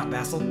 You're not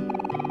Basil.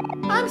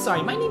 I'm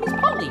sorry, my name is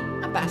Polly.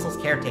 I'm Basil's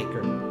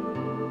caretaker.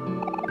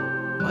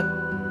 What?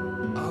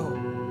 Oh.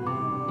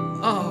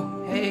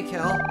 Oh, hey,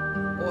 Kel.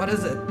 What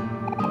is it?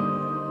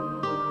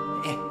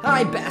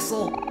 Hi,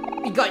 Basil.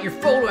 We got your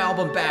photo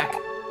album back.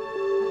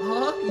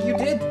 Huh? You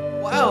did?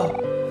 Wow.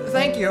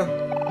 Thank you.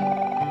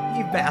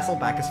 Give Basil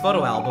back his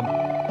photo album.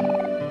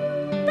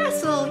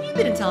 So, you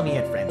didn't tell me you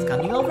had friends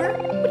coming over.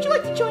 Would you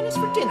like to join us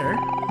for dinner?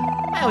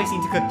 I always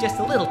seem to cook just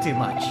a little too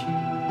much.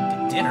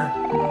 Dinner?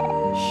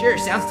 Sure,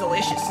 sounds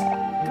delicious.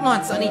 Come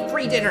on, Sonny,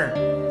 free dinner.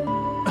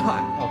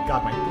 Oh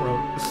god, my throat.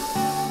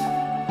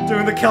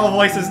 Doing the Kel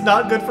voice is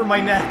not good for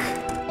my neck.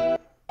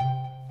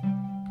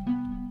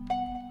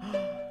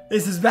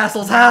 This is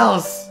Basil's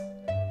house!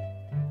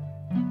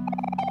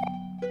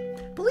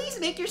 Please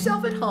make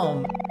yourself at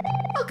home.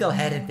 I'll go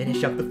ahead and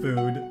finish up the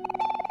food.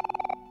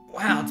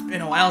 Wow, it's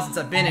been a while since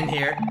I've been in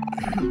here.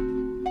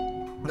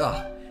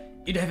 Ugh,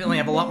 you definitely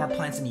have a lot more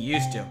plants than you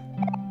used to.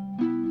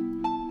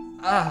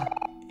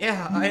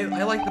 Yeah,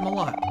 I like them a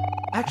lot.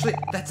 Actually,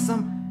 there's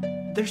some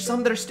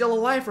that are still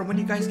alive from when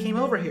you guys came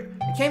over here.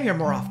 I came here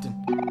more often.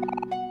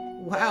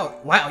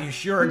 Wow, you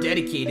sure are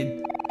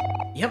dedicated.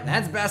 Yep,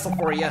 that's Basil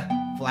for you.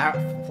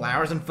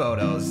 Flowers and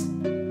photos.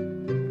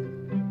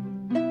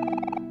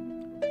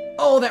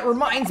 Oh, that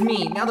reminds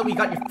me. Now that we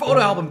got your photo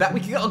album back,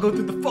 we can all go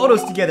through the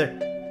photos together.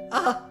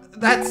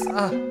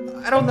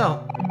 I don't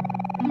know.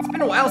 It's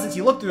been a while since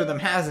you looked through them,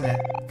 hasn't it?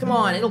 Come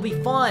on, it'll be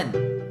fun.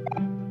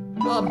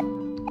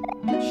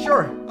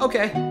 Sure,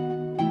 okay.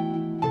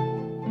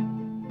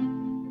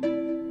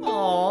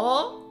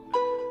 Aww.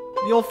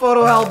 The old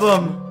photo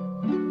album.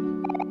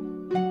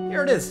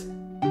 Here it is.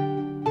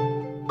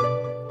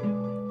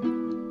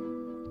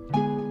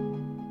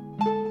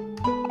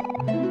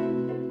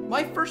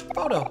 My first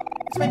photo.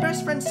 It's my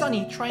best friend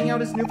Sonny trying out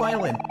his new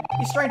violin.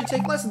 He's starting to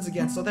take lessons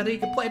again so that he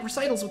can play at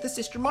recitals with his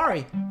sister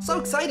Mari. So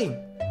exciting.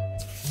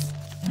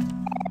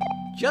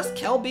 Just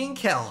Kel being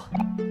Kel.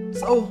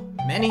 So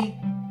many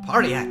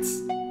party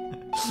hats.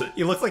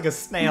 He looks like a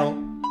snail.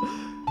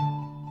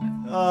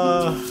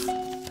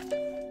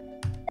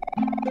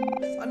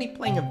 Sonny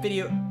playing a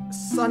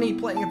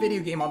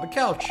video game on the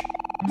couch.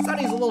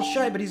 Sonny's a little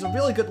shy, but he's a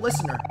really good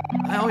listener.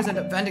 I always end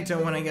up venting to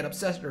him when I get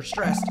upset or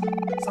stressed.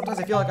 Sometimes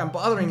I feel like I'm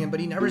bothering him,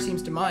 but he never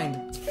seems to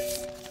mind.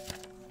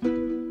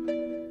 We're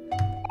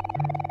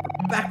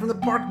back from the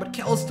park, but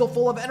Kel is still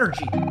full of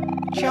energy.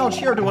 Challenge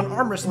Hero to an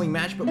arm wrestling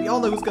match, but we all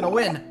know who's gonna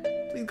win.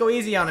 Please go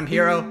easy on him,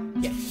 Hero.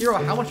 Yeah, Hero,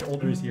 how much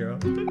older is Hero?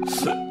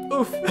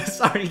 Oof,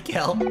 sorry,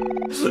 Kel.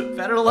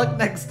 Better luck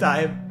next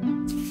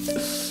time.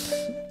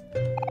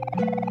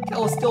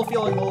 Kel is still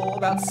feeling a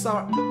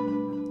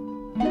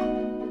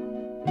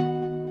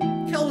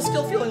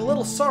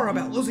little sorrow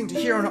about losing to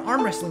Hero in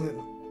arm wrestling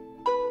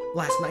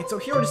last night, so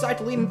Hero decided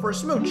to lead in for a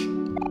smooch.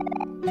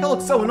 Kel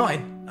looks so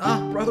annoyed.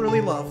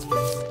 Brotherly love.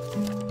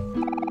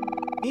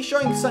 Me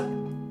showing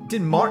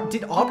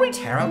Did Aubrey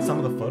tear out some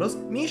of the photos?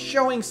 Me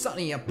showing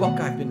Sonny a book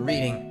I've been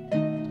reading.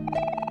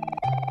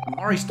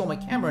 Omori stole my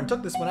camera and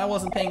took this when I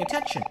wasn't paying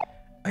attention.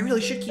 I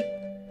really should keep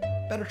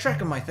better track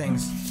of my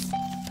things.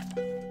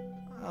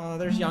 Oh,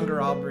 there's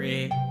younger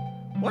Aubrey.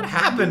 What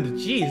happened?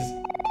 Jeez.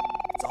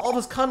 It's all of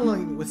us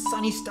cuddling with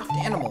Sonny's stuffed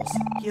animals.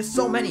 He has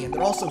so many and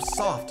they're all so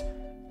soft.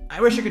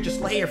 I wish I could just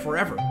lay here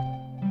forever.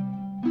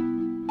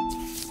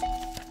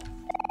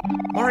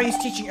 Mari is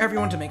teaching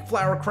everyone to make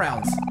flower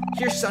crowns.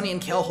 Here's Sonny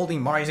and Kel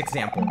holding Mari's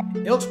example.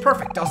 It looks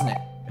perfect, doesn't it?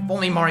 If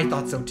only Mari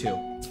thought so too.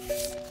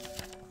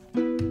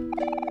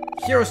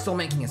 Hero's still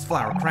making his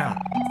flower crown.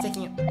 He's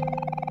taking it...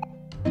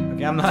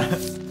 Okay, I'm not...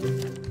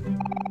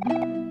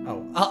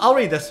 Oh, I'll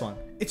read this one.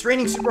 It's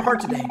raining super hard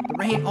today. The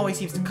rain always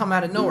seems to come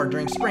out of nowhere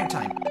during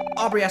springtime.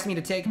 Aubrey asked me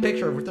to take a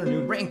picture with her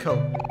new raincoat.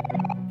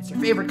 It's her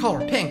favorite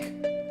color,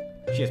 pink.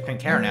 She has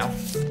pink hair now.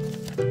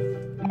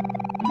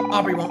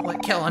 Aubrey won't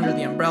let Kel under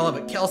the umbrella,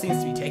 but Kel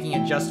seems to be taking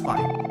it just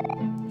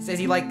fine. He says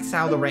he likes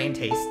how the rain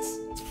tastes.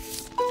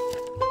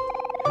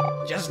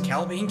 Just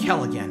Kel being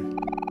Kel again.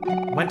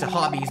 Went to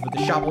Hobbies, but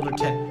the shop owner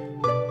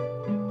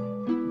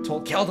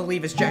told Kel to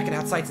leave his jacket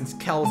outside since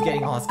Kel was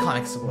getting all his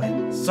comics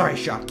away. Sorry,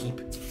 shopkeep.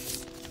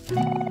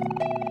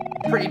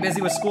 Pretty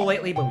busy with school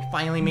lately, but we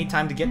finally made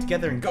time to get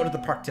together and go to the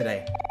park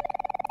today.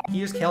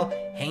 Here's Kel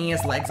hanging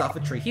his legs off a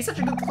tree. He's such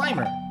a good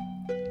climber.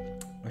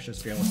 Wish I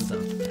was feeling his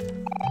own.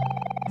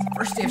 It's the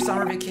first day of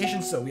summer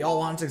vacation, so we all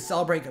wanted to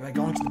celebrate by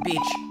going to the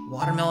beach.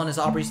 Watermelon is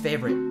Aubrey's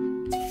favorite.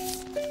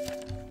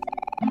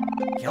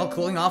 Kel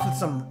cooling off with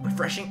some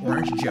refreshing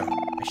orange Joe.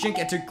 I shouldn't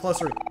get too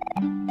close or...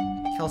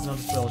 Kel's known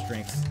to spill his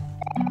drinks.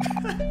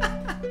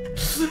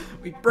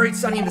 We buried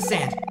Sonny in the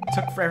sand. It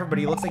took forever, but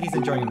he looks like he's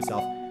enjoying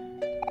himself.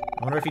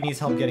 I wonder if he needs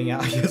help getting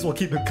out. I guess we'll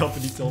keep him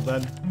company till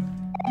then.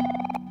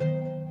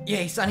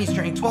 Yay, Sonny's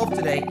turning 12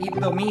 today.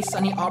 Even though me,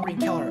 Sonny, Aubrey,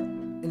 and Kel are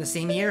in the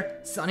same year,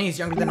 Sonny is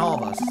younger than all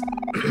of us.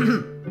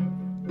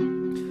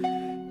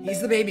 He's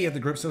the baby of the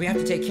group, so we have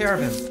to take care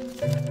of him.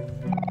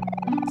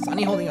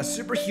 Sonny holding a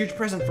super huge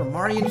present from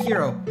Mari and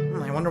Hero.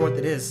 I wonder what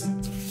that is.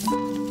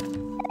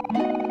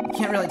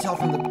 Can't really tell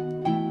from the...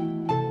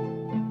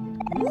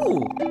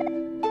 Ooh!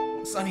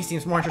 Sonny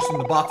seems more interested in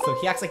the box, though.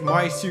 He acts like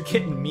Mari's cute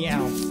kitten.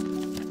 Meow.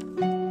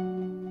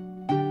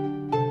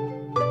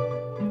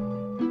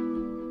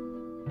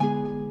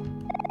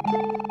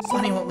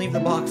 Sonny won't leave the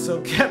box,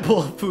 so can't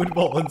pull a food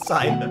bowl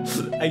inside.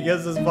 I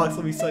guess this box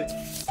will be Sonny.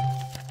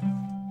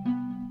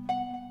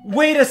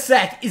 Wait a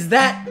sec! Is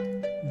that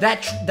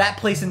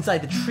place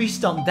inside the tree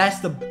stump? That's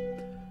the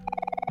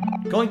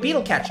going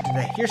beetle catching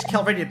today. Here's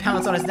Kel ready to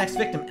pounce on his next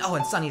victim. Oh,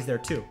 and Sunny's there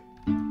too.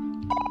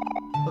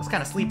 Looks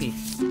kind of sleepy.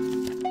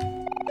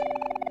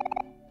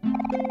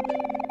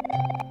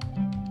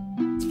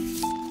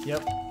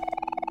 Yep.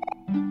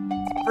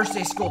 First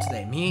day of school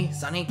today. Me,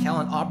 Sunny, Kel,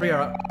 and Aubrey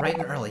are up bright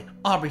and early.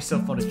 Aubrey's so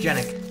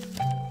photogenic.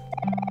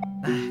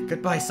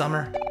 Goodbye,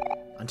 summer.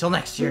 Until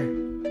next year.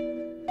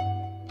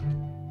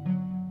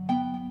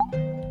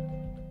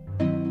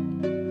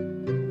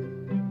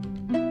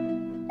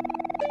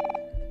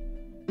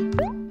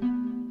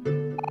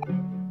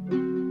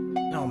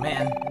 Oh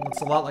man, it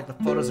looks a lot like the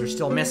photos are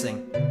still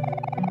missing.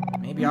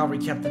 Maybe Aubrey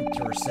kept them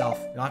to herself.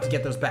 You'll have to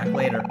get those back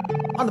later.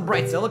 On the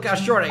bright side, look how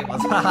short I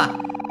was.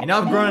 Haha. I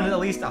know I've grown at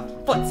least a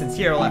foot since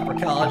Hero left for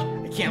college.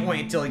 I can't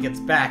wait until he gets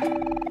back.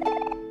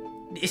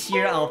 This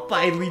year, I'll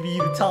finally be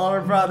the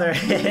taller brother.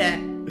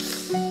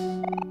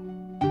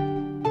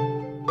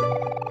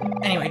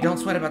 Anyway, don't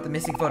sweat about the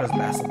missing photos,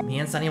 Basil. Me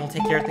and Sunny will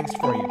take care of things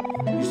for you.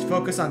 You just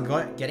focus on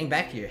getting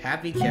back to your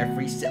happy,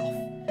 carefree self.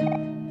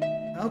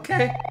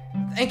 Okay,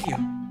 thank you.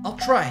 I'll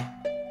try.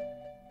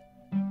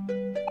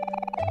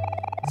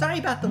 Sorry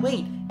about the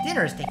wait.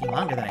 Dinner is taking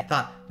longer than I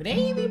thought. Would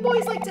any of you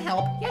boys like to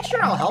help? Yeah,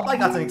 sure, I'll help. I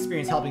got some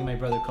experience helping my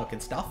brother cook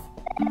and stuff.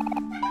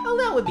 Oh,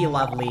 that would be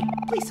lovely.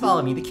 Please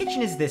follow me. The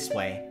kitchen is this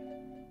way.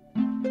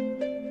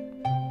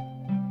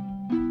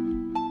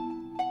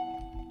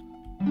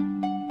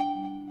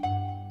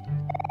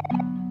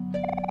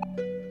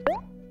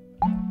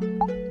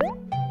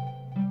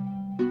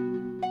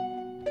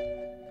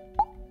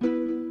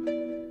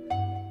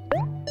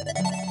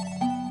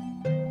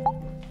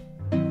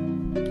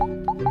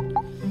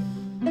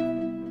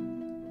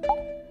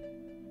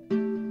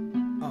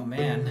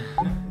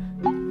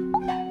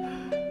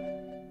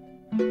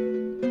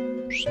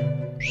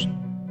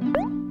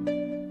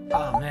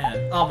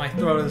 Oh, my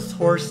throat is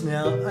hoarse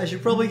now. I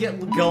should probably get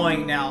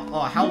going now.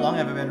 Oh, how long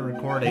have I been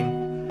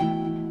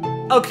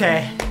recording?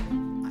 Okay.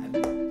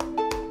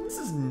 This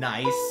is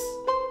nice.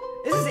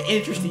 This is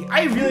interesting.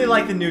 I really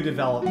like the new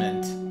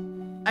development.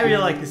 I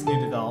really like this new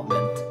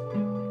development.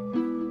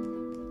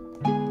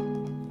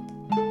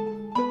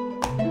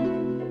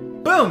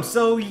 Boom!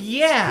 So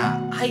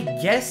yeah, I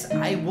guess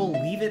I will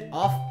leave it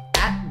off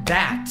at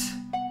that.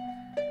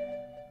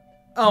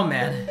 Oh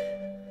man.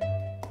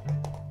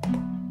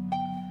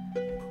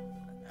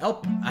 Oh,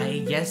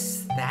 I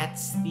guess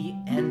that's the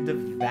end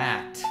of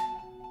that.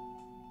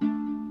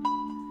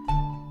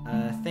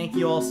 Thank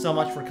you all so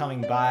much for coming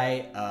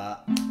by.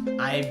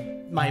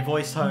 My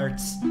voice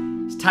hurts.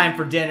 It's time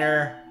for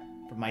dinner,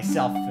 for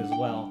myself as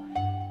well.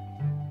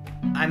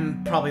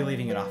 I'm probably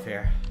leaving it off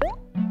here.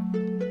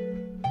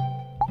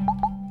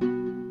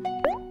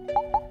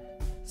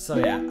 So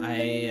yeah,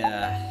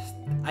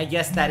 I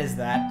guess that is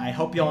that. I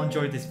hope you all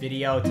enjoyed this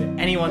video. To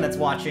anyone that's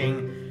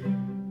watching,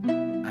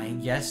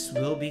 yes,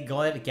 we'll be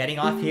getting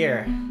off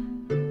here.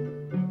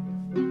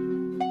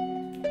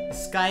 The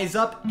sky's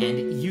up,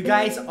 and you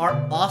guys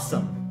are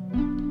awesome.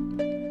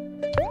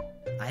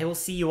 I will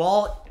see you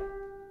all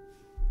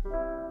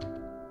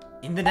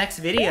in the next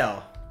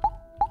video.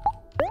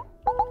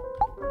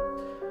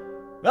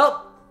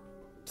 Well,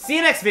 see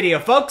you next video,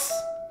 folks.